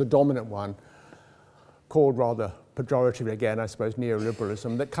suppose is the dominant one, called rather pejoratively again, I suppose,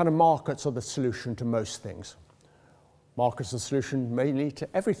 neoliberalism, that kind of markets are the solution to most things. Markets are the solution mainly to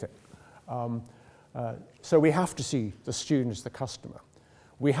everything. So we have to see the student as the customer.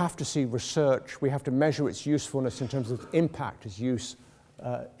 We have to see research, we have to measure its usefulness in terms of impact, its use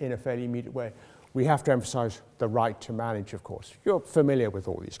in a fairly immediate way. We have to emphasize the right to manage, of course. You're familiar with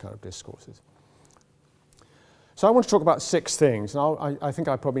all these kind of discourses. So I want to talk about 6 things, and I think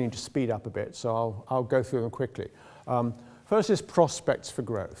I probably need to speed up a bit, so I'll go through them quickly. First is prospects for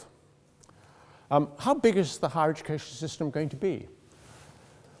growth. How big is the higher education system going to be?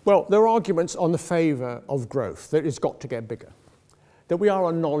 Well, there are arguments on the favor of growth, that it's got to get bigger, that we are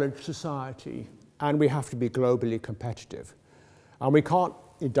a knowledge society and we have to be globally competitive. And we can't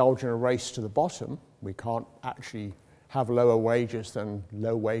indulge in a race to the bottom. We can't actually have lower wages than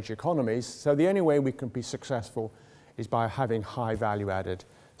low-wage economies. So the only way we can be successful is by having high value-added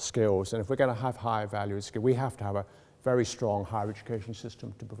skills. And if we're going to have high value-added skills, we have to have a very strong higher education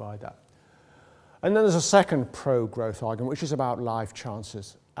system to provide that. And then there's a second pro-growth argument, which is about life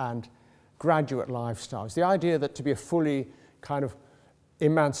chances and graduate lifestyles. The idea that to be a fully kind of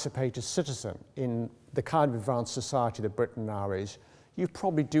emancipated citizen in the kind of advanced society that Britain now is, you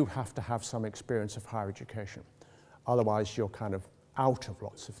probably do have to have some experience of higher education. Otherwise, you're kind of out of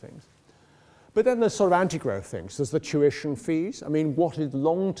lots of things. But then there's sort of anti-growth things. There's the tuition fees. I mean, what is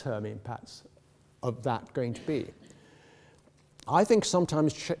long-term impacts of that going to be? I think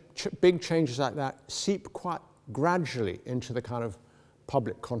sometimes big changes like that seep quite gradually into the kind of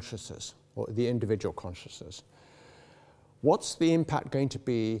public consciousness or the individual consciousness. What's the impact going to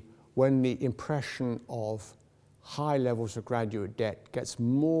be when the impression of high levels of graduate debt gets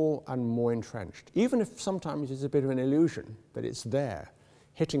more and more entrenched, even if sometimes it's a bit of an illusion that it's there,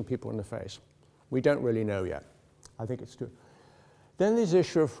 hitting people in the face? We don't really know yet. I think it's true. Then there's the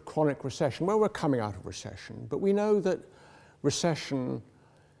issue of chronic recession. Well, we're coming out of recession, but we know that recession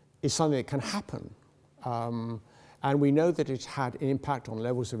is something that can happen. And we know that it's had an impact on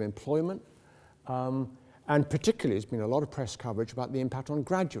levels of employment. And particularly, there's been a lot of press coverage about the impact on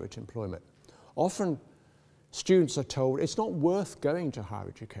graduate employment. Often, students are told it's not worth going to higher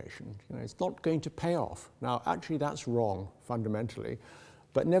education. You know, it's not going to pay off. Now, actually, that's wrong, fundamentally.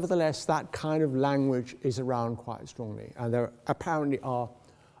 But nevertheless, that kind of language is around quite strongly. And there apparently are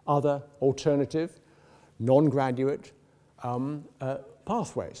other alternative, non-graduate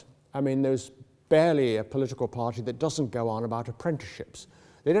pathways. I mean, there's barely a political party that doesn't go on about apprenticeships.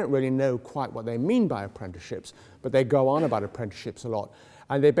 They don't really know quite what they mean by apprenticeships, but they go on about apprenticeships a lot.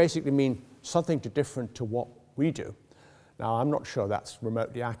 And they basically mean something different to what we do. Now, I'm not sure that's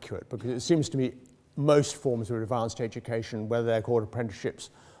remotely accurate, because it seems to me most forms of advanced education, whether they're called apprenticeships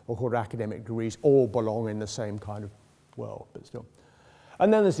or called academic degrees, all belong in the same kind of world, but still.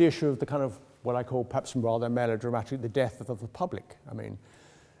 And then there's the issue of the kind of what I call perhaps rather melodramatic, the death of the public. I mean,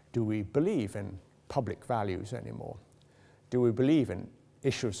 do we believe in public values anymore? Do we believe in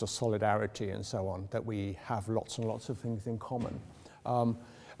issues of solidarity and so on, that we have lots and lots of things in common?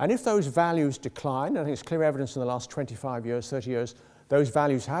 And if those values decline, and I think it's clear evidence in the last 25 years, 30 years, those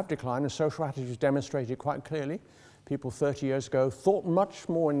values have declined, and social attitudes demonstrated quite clearly. People 30 years ago thought much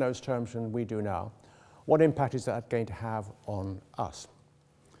more in those terms than we do now. What impact is that going to have on us?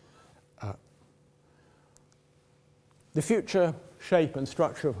 The future shape and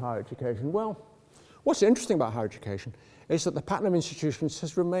structure of higher education. Well, what's interesting about higher education is that the pattern of institutions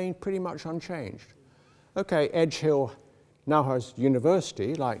has remained pretty much unchanged. Okay, Edge Hill now has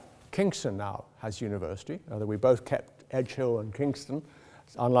university, like Kingston now has university, although we both kept Edge Hill and Kingston,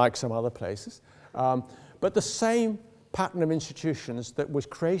 unlike some other places. But the same pattern of institutions that was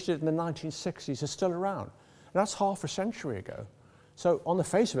created in the 1960s is still around. And that's half a century ago. So on the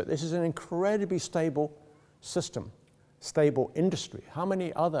face of it, this is an incredibly stable system, stable industry. How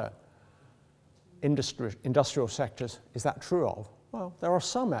many other industrial sectors is that true of? Well, there are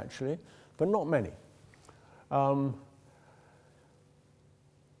some actually, but not many.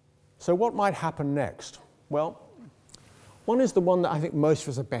 So what might happen next? Well, one is the one that I think most of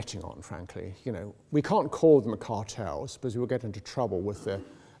us are betting on, frankly. You know, we can't call them cartels because we'll get into trouble with the,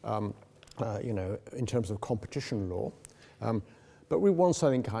 you know, in terms of competition law. But we want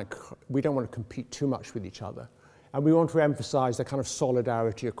something we don't want to compete too much with each other. And we want to emphasize the kind of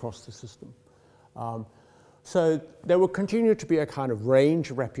solidarity across the system. So there will continue to be a kind of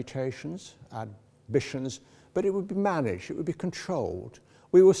range of reputations, ambitions, but it would be managed, it would be controlled.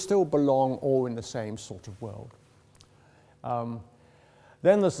 We will still belong all in the same sort of world.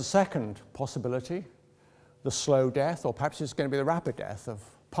 Then there's the second possibility, the slow death, or perhaps it's going to be the rapid death of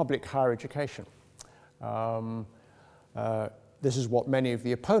public higher education. This is what many of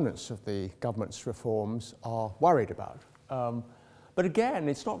the opponents of the government's reforms are worried about. But again,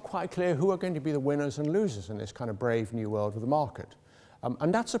 it's not quite clear who are going to be the winners and losers in this kind of brave new world of the market.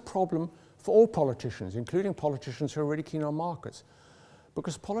 And that's a problem for all politicians, including politicians who are really keen on markets.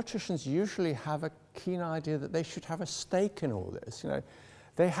 Because politicians usually have a keen idea that they should have a stake in all this. You know,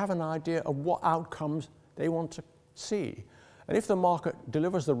 they have an idea of what outcomes they want to see. And if the market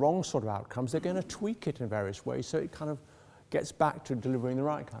delivers the wrong sort of outcomes, they're going to tweak it in various ways so it kind of gets back to delivering the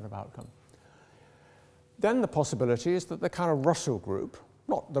right kind of outcome. Then the possibility is that the kind of Russell Group,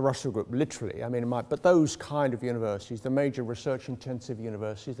 not the Russell Group literally, I mean, but those kind of universities, the major research-intensive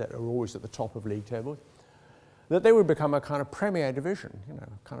universities that are always at the top of league tables, that they would become a kind of premier division, you know,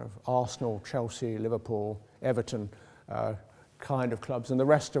 kind of Arsenal, Chelsea, Liverpool, Everton kind of clubs, and the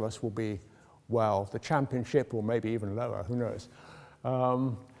rest of us will be, well, the Championship or maybe even lower, who knows.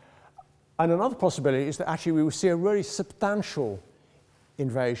 And another possibility is that actually we will see a really substantial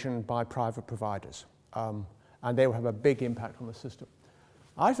invasion by private providers, and they will have a big impact on the system.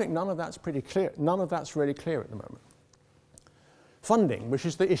 I think none of that's pretty clear. None of that's really clear at the moment. Funding, which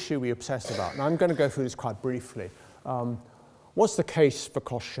is the issue we obsess about, and I'm going to go through this quite briefly. What's the case for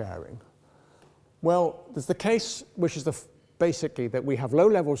cost sharing? Well, there's the case which is basically that we have low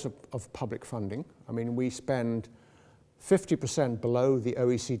levels of public funding. I mean, we spend 50% below the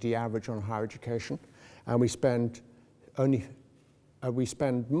OECD average on higher education, and we spend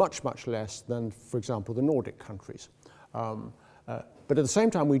much, much less than, for example, the Nordic countries. But at the same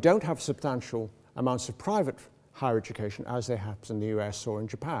time, we don't have substantial amounts of private higher education as they happen in the US or in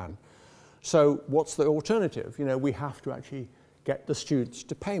Japan. So what's the alternative? You know, we have to actually get the students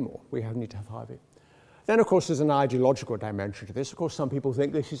to pay more. We need to have higher fee. Then, of course, there's an ideological dimension to this. Of course, some people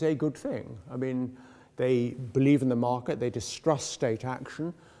think this is a good thing. I mean, they believe in the market, they distrust state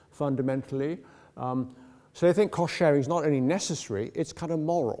action fundamentally. So they think cost sharing is not only necessary, it's kind of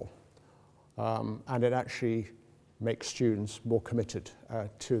moral. And it actually makes students more committed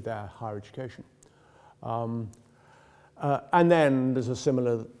to their higher education. And then there's a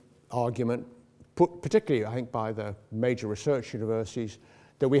similar argument, particularly I think by the major research universities,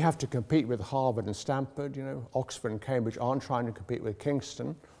 that we have to compete with Harvard and Stanford. You know, Oxford and Cambridge aren't trying to compete with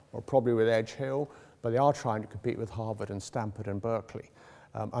Kingston or probably with Edge Hill, but they are trying to compete with Harvard and Stanford and Berkeley.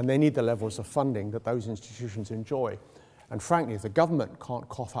 And they need the levels of funding that those institutions enjoy. And frankly, if the government can't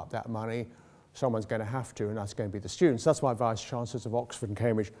cough up that money, someone's going to have to, and that's going to be the students. That's why vice chancellors of Oxford and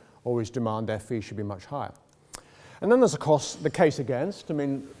Cambridge always demand their fees should be much higher. And then there's, of course, the case against. I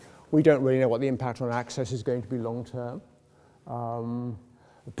mean, we don't really know what the impact on access is going to be long term,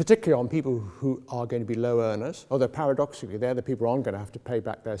 particularly on people who are going to be low earners, although paradoxically, they're the people who aren't going to have to pay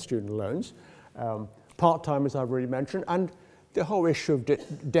back their student loans. Part-timers, I've already mentioned, and the whole issue of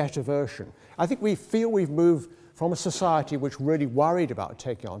debt aversion. I think we feel we've moved from a society which really worried about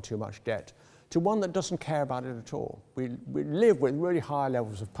taking on too much debt to one that doesn't care about it at all. We live with really high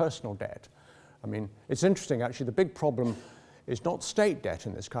levels of personal debt. I mean, it's interesting, actually, the big problem is not state debt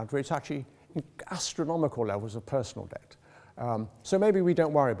in this country, it's actually astronomical levels of personal debt. So maybe we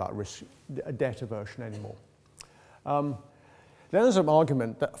don't worry about debt aversion anymore. Then there's an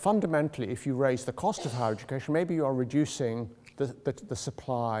argument that fundamentally, if you raise the cost of higher education, maybe you are reducing the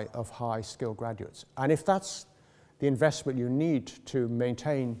supply of high-skilled graduates. And if that's the investment you need to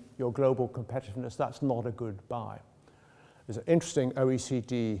maintain your global competitiveness, that's not a good buy. There's an interesting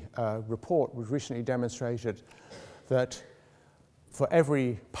OECD report which recently demonstrated that for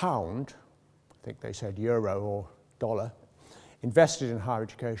every pound, I think they said euro or dollar, invested in higher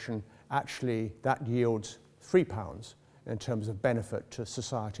education, actually that yields £3 in terms of benefit to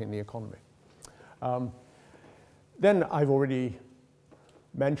society and the economy. Then I've already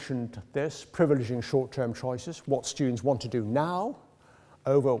mentioned this, privileging short-term choices, what students want to do now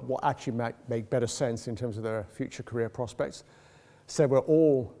over what actually might make better sense in terms of their future career prospects. So we're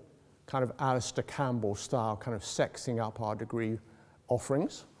all kind of Alistair Campbell style, kind of sexing up our degree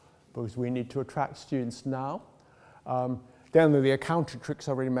offerings because we need to attract students now. Then there are the accounting tricks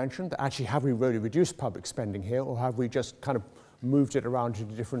I already mentioned. Actually, have we really reduced public spending here, or have we just kind of moved it around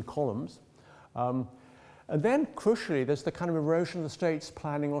into different columns? And then, crucially, there's the kind of erosion of the state's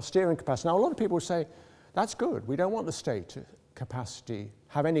planning or steering capacity. Now, a lot of people say, that's good. We don't want the state to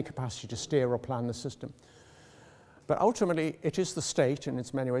have any capacity to steer or plan the system. But ultimately, it is the state, in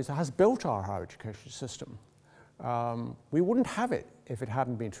its many ways, that has built our higher education system. We wouldn't have it if it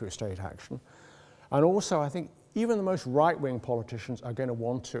hadn't been through state action. And also, I think, even the most right-wing politicians are going to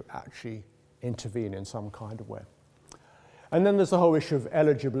want to actually intervene in some kind of way. And then there's the whole issue of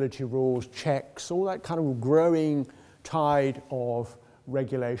eligibility rules, checks, all that kind of growing tide of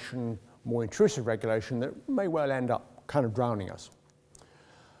regulation, more intrusive regulation that may well end up kind of drowning us.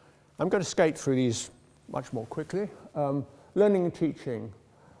 I'm going to skate through these much more quickly. Learning and teaching,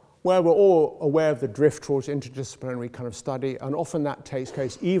 where we're all aware of the drift towards interdisciplinary kind of study, and often that takes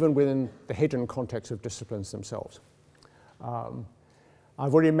place even within the hidden context of disciplines themselves.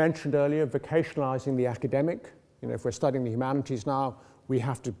 I've already mentioned earlier vocationalizing the academic. You know, if we're studying the humanities now, we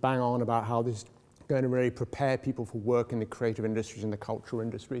have to bang on about how this is going to really prepare people for work in the creative industries and the cultural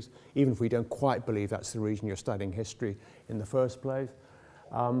industries, even if we don't quite believe that's the reason you're studying history in the first place.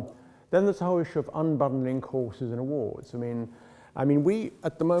 Then there's the whole issue of unbundling courses and awards. I mean, we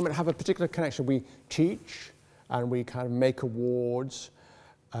at the moment have a particular connection. We teach and we kind of make awards,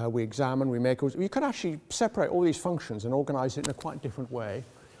 we examine, we make awards. We could actually separate all these functions and organize it in a quite different way.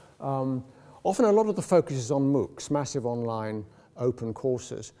 Often a lot of the focus is on MOOCs, massive online open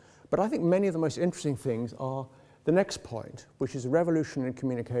courses. But I think many of the most interesting things are the next point, which is a revolution in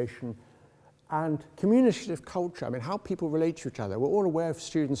communication and communicative culture. I mean, how people relate to each other. We're all aware of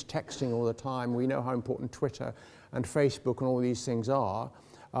students texting all the time. We know how important Twitter and Facebook and all these things are.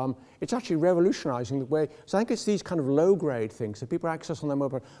 It's actually revolutionizing the way. So I think it's these kind of low-grade things that people access on their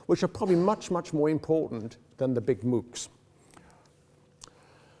mobile, which are probably much, much more important than the big MOOCs.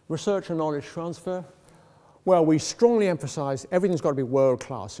 Research and knowledge transfer. Well, we strongly emphasize everything's got to be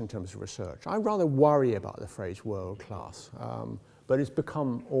world-class in terms of research. I rather worry about the phrase world-class, but it's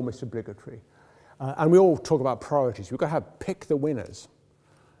become almost obligatory. And we all talk about priorities. We've got to pick the winners,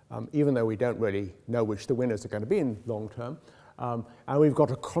 even though we don't really know which the winners are going to be in long term. And we've got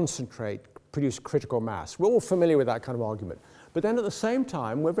to concentrate, produce critical mass. We're all familiar with that kind of argument. But then at the same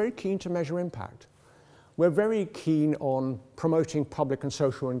time, we're very keen to measure impact. We're very keen on promoting public and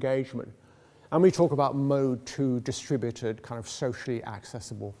social engagement. And we talk about mode 2 distributed, kind of socially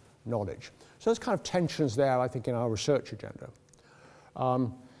accessible knowledge. So there's kind of tensions there, I think, in our research agenda.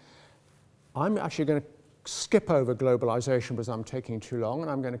 I'm actually going to skip over globalization because I'm taking too long, and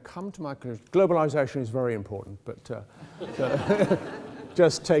I'm going to come to my conclusion. Globalization is very important, but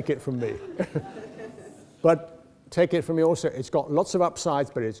just take it from me. But take it from me also, it's got lots of upsides,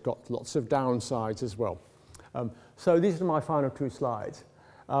 but it's got lots of downsides as well. So these are my final 2 slides.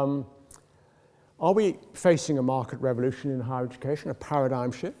 Are we facing a market revolution in higher education, a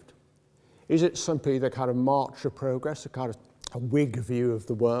paradigm shift? Is it simply the kind of march of progress, a kind of a Whig view of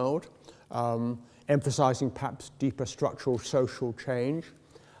the world, emphasizing perhaps deeper structural social change?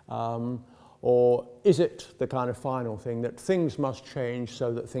 Or is it the kind of final thing that things must change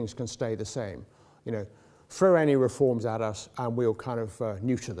so that things can stay the same? You know, throw any reforms at us and we'll kind of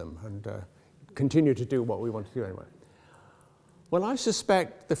neuter them and continue to do what we want to do anyway. Well, I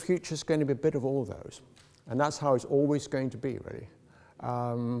suspect the future is going to be a bit of all those. And that's how it's always going to be, really.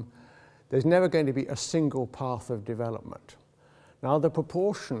 There's never going to be a single path of development. Now, the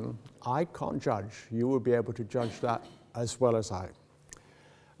proportion, I can't judge. You will be able to judge that as well as I.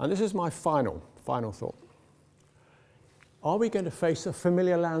 And this is my final thought. Are we going to face a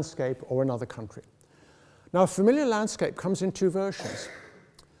familiar landscape or another country? Now, a familiar landscape comes in 2 versions.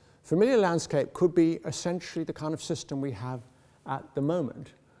 Familiar landscape could be essentially the kind of system we have at the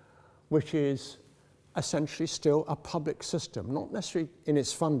moment, which is essentially still a public system, not necessarily in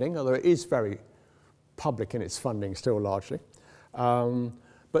its funding, although it is very public in its funding still largely,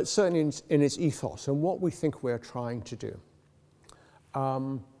 but certainly in its ethos and what we think we're trying to do.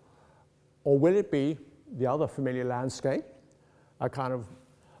 Or will it be the other familiar landscape, a kind of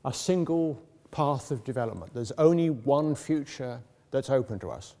a single path of development? There's only one future that's open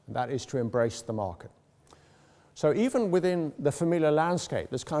to us, and that is to embrace the market. So even within the familiar landscape,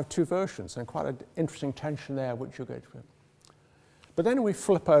 there's kind of 2 versions and quite an interesting tension there which you'll go through. But then we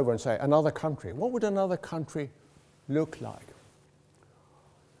flip over and say, another country. What would another country look like?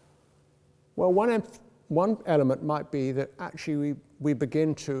 Well, one element might be that actually we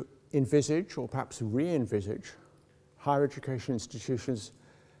begin to envisage, or perhaps re-envisage, higher education institutions,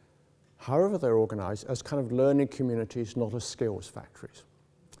 however they're organized, as kind of learning communities, not as skills factories.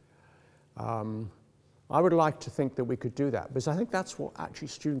 I would like to think that we could do that, because I think that's what actually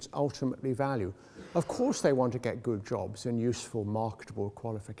students ultimately value. Of course they want to get good jobs and useful, marketable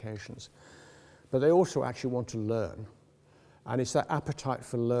qualifications, but they also actually want to learn. And it's that appetite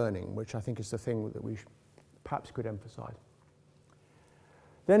for learning, which I think is the thing that we perhaps could emphasize.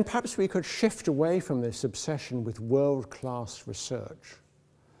 Then perhaps we could shift away from this obsession with world-class research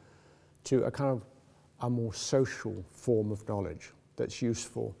to a kind of a more social form of knowledge that's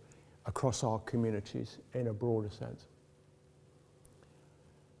useful across our communities in a broader sense.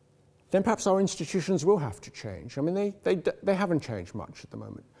 Then perhaps our institutions will have to change. I mean, they haven't changed much at the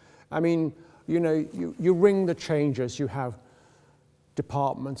moment. I mean, you know, you ring the changes, you have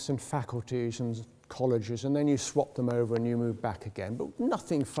departments and faculties and colleges, and then you swap them over and you move back again, but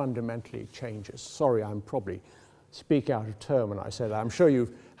nothing fundamentally changes. Sorry, I'm probably speaking out of turn when I say that. I'm sure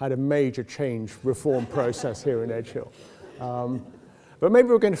you've had a major change reform process here in Edge Hill. But maybe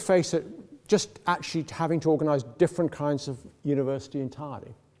we're going to face it just actually having to organize different kinds of university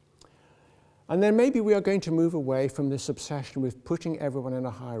entirely. And then maybe we are going to move away from this obsession with putting everyone in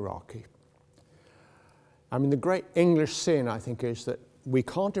a hierarchy. I mean, the great English sin, I think, is that we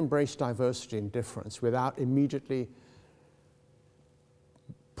can't embrace diversity and difference without immediately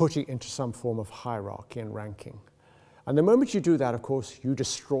putting it into some form of hierarchy and ranking. And the moment you do that, of course, you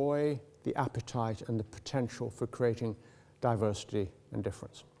destroy the appetite and the potential for creating diversity and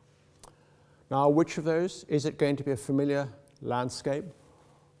difference. Now, which of those? Is it going to be a familiar landscape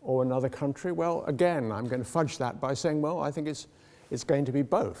or another country? Well, again, I'm going to fudge that by saying, well, I think it's going to be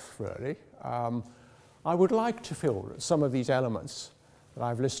both, really. I would like to feel that some of these elements that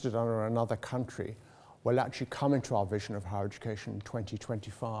I've listed under another country will actually come into our vision of higher education in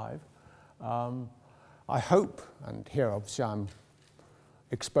 2025. I hope, and here obviously I'm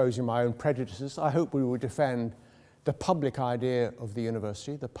exposing my own prejudices, I hope we will defend the public idea of the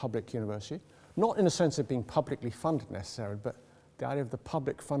university, the public university, not in the sense of being publicly funded necessarily, but the idea of the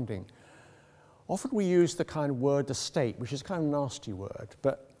public funding. Often we use the kind of word the state, which is a kind of nasty word,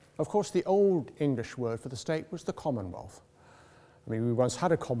 but of course the old English word for the state was the Commonwealth. I mean, we once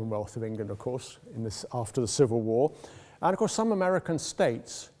had a Commonwealth of England, of course, after the Civil War, and of course some American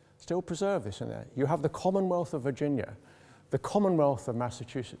states still preserve this in there. You have the Commonwealth of Virginia, the Commonwealth of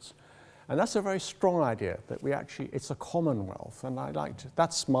Massachusetts. And that's a very strong idea, that we actually, it's a commonwealth, and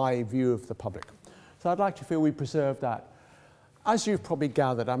that's my view of the public. So I'd like to feel we preserve that. As you've probably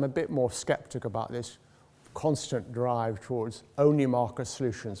gathered, I'm a bit more skeptic about this constant drive towards only market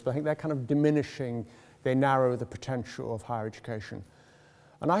solutions, but I think they're kind of diminishing, they narrow the potential of higher education.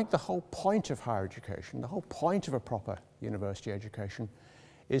 And I think the whole point of higher education, the whole point of a proper university education,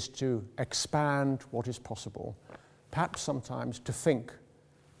 is to expand what is possible, perhaps sometimes to think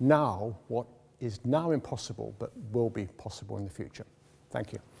now what is now impossible but will be possible in the future.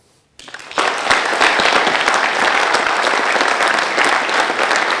 Thank you.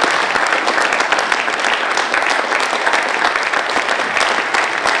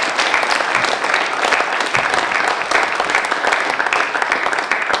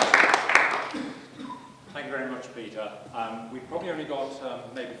 Thank you very much, Peter. We've probably only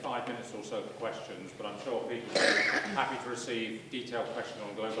got maybe 5 minutes or so for questions, but I'm sure people are happy to receive detailed questions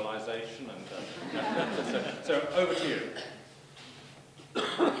on globalization. And so over to you.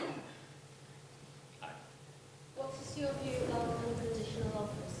 What is your view on unconditional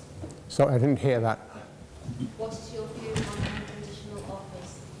offers? Sorry, I didn't hear that. What is your view on unconditional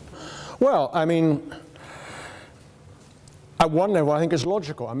offers? Well, I mean, at one level, I think it's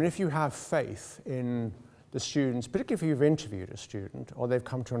logical. I mean, if you have faith in the students, particularly if you've interviewed a student or they've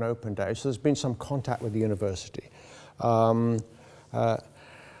come to an open day, so there's been some contact with the university. I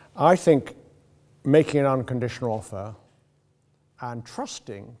think making an unconditional offer and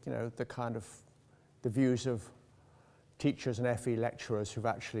trusting, you know, the views of teachers and FE lecturers who've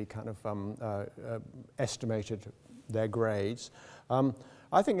actually kind of estimated their grades.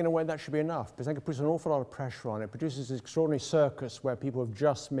 I think in a way that should be enough, because I think it puts an awful lot of pressure on it. It produces this extraordinary circus where people have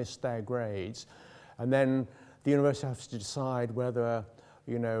just missed their grades, and then the university has to decide whether,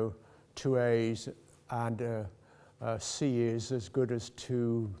 you know, 2 A's and a C is as good as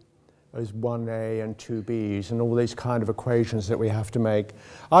 1 A and 2 B's, and all these kind of equations that we have to make.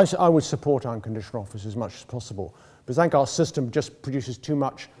 I would support unconditional offers as much as possible, because I think our system just produces too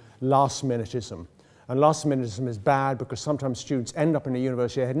much last-minutism. And last-minutism is bad because sometimes students end up in a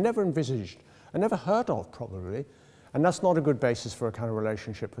university they had never envisaged and never heard of, probably. And that's not a good basis for a kind of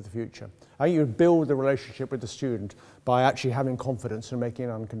relationship for the future. I think you build the relationship with the student by actually having confidence and making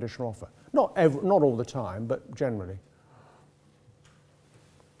an unconditional offer. Not all the time, but generally.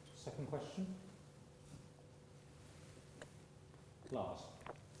 Second question? Last.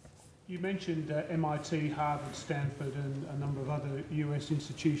 You mentioned MIT, Harvard, Stanford, and a number of other US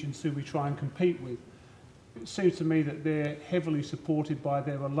institutions who we try and compete with. It seems to me that they're heavily supported by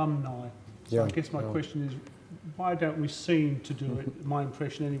their alumni. So I guess my question is, why don't we seem to do it, my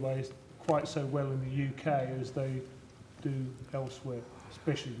impression anyway, is quite so well in the UK as they do elsewhere,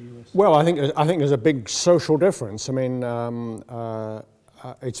 especially the US? Well, I think there's a big social difference. I mean,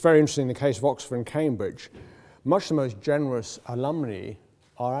 it's very interesting in the case of Oxford and Cambridge. Much the most generous alumni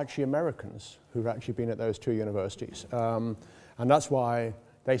are actually Americans who've actually been at those two universities. And that's why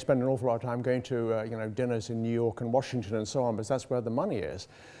they spend an awful lot of time going to dinners in New York and Washington and so on, because that's where the money is.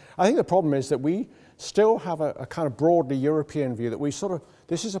 I think the problem is that we still have a kind of broadly European view that we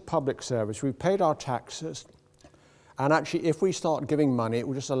this is a public service, we've paid our taxes, and actually if we start giving money, it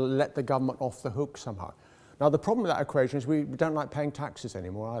will just let the government off the hook somehow. Now the problem with that equation is we don't like paying taxes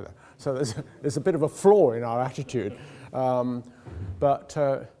anymore either. So there's a bit of a flaw in our attitude. I mean,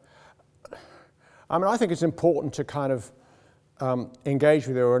 I think it's important to kind of engage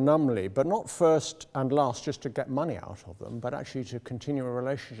with their alumni, but not first and last just to get money out of them, but actually to continue a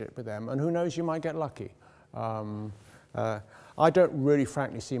relationship with them. And who knows, you might get lucky. I don't really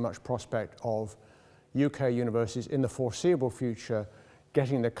frankly see much prospect of UK universities in the foreseeable future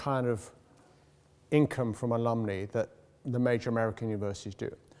getting the kind of income from alumni that the major American universities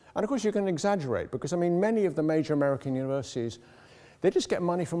do. And of course you can exaggerate, because I mean many of the major American universities, they just get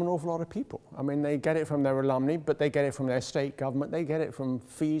money from an awful lot of people. I mean, they get it from their alumni, but they get it from their state government, they get it from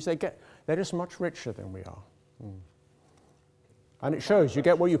fees, they're just much richer than we are. And it shows, you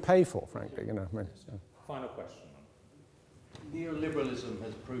get what you pay for, frankly, you know. I mean, so. Final question. Neoliberalism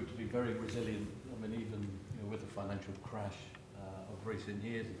has proved to be very resilient, I mean, even with the financial crash of recent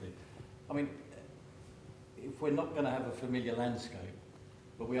years, I think. I mean, if we're not going to have a familiar landscape,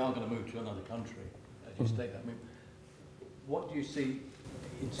 but we are going to move to another country, as you state that, I mean, what do you see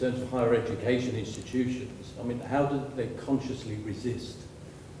in terms of higher education institutions? I mean, how do they consciously resist,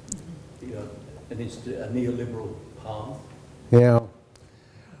 a neoliberal path? Yeah.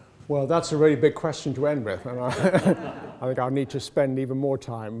 Well, that's a really big question to end with, and I think I'll need to spend even more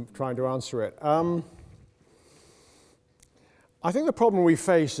time trying to answer it. I think the problem we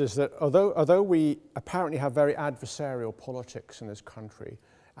face is that although we apparently have very adversarial politics in this country,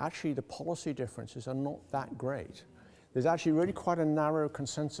 actually the policy differences are not that great. There's actually really quite a narrow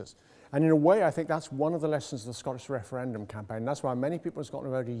consensus. And in a way, I think that's one of the lessons of the Scottish referendum campaign. That's why many people in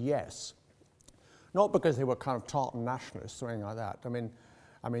Scotland voted yes. Not because they were kind of tartan nationalists or anything like that.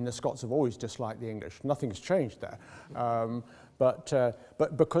 I mean, the Scots have always disliked the English. Nothing's changed there.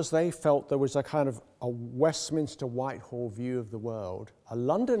 But because they felt there was a kind of a Westminster Whitehall view of the world, a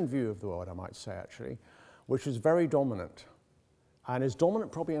London view of the world, I might say, actually, which was very dominant. And as dominant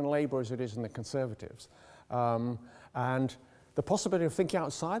probably in Labour as it is in the Conservatives. And the possibility of thinking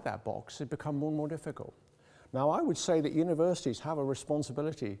outside that box has become more and more difficult. Now, I would say that universities have a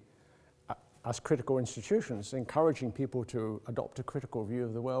responsibility as critical institutions, encouraging people to adopt a critical view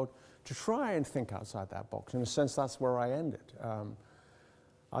of the world, to try and think outside that box. In a sense, that's where I ended.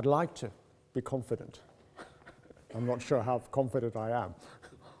 I'd like to be confident. I'm not sure how confident I am.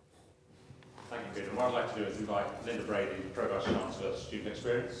 Thank you, Peter. And what I'd like to do is invite Linda Brady, Provost Chancellor, Student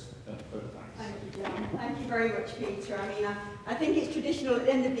Experience. Thank you, John. Thank you very much, Peter. I mean, I think it's traditional at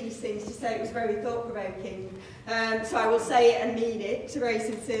the end of these things to say it was very thought-provoking. So I will say it and mean it very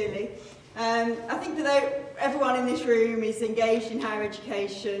sincerely. I think that everyone in this room is engaged in higher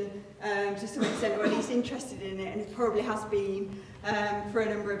education to some extent, or at least interested in it, and it probably has been for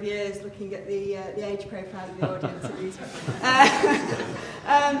a number of years, looking at the age profile of the audience at least.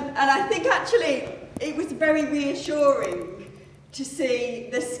 And I think actually it was very reassuring to see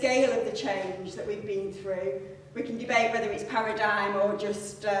the scale of the change that we've been through. We can debate whether it's paradigm or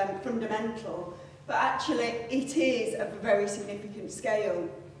just fundamental, but actually it is of a very significant scale.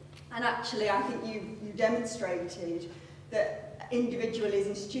 And actually I think you demonstrated that individually as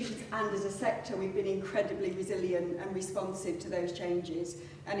institutions and as a sector we've been incredibly resilient and responsive to those changes,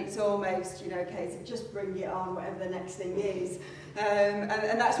 and it's almost, okay, so just bring it on, whatever the next thing is.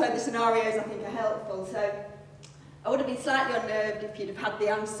 And that's where the scenarios I think are helpful. So I would have been slightly unnerved if you'd have had the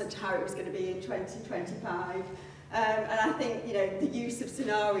answer to how it was going to be in 2025. And I think, the use of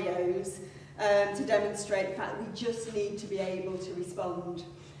scenarios to demonstrate the fact that we just need to be able to respond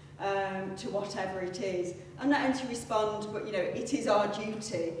to whatever it is. And not only to respond, but, it is our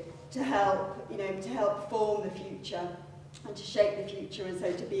duty to help, to help form the future and to shape the future, and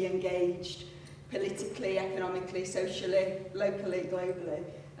so to be engaged politically, economically, socially, locally, globally.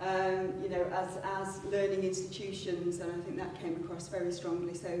 As learning institutions, and I think that came across very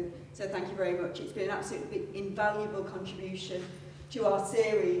strongly. So thank you very much. It's been an absolutely invaluable contribution to our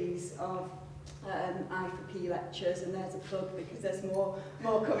series of I4P lectures, and there's a plug because there's more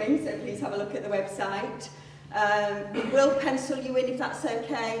coming, so please have a look at the website. We'll pencil you in, if that's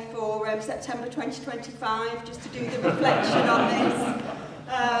okay, for September 2025, just to do the reflection on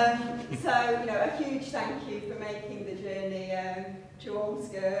this. So, you know, a huge thank you for making the journey to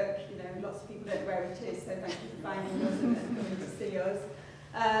Ormskirk. You know, lots of people don't know where it is, so thank you for finding us and coming to see us.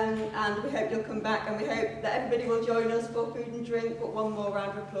 And we hope you'll come back, and we hope that everybody will join us for food and drink. But one more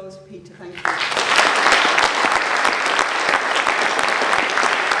round of applause for Peter. Thank you.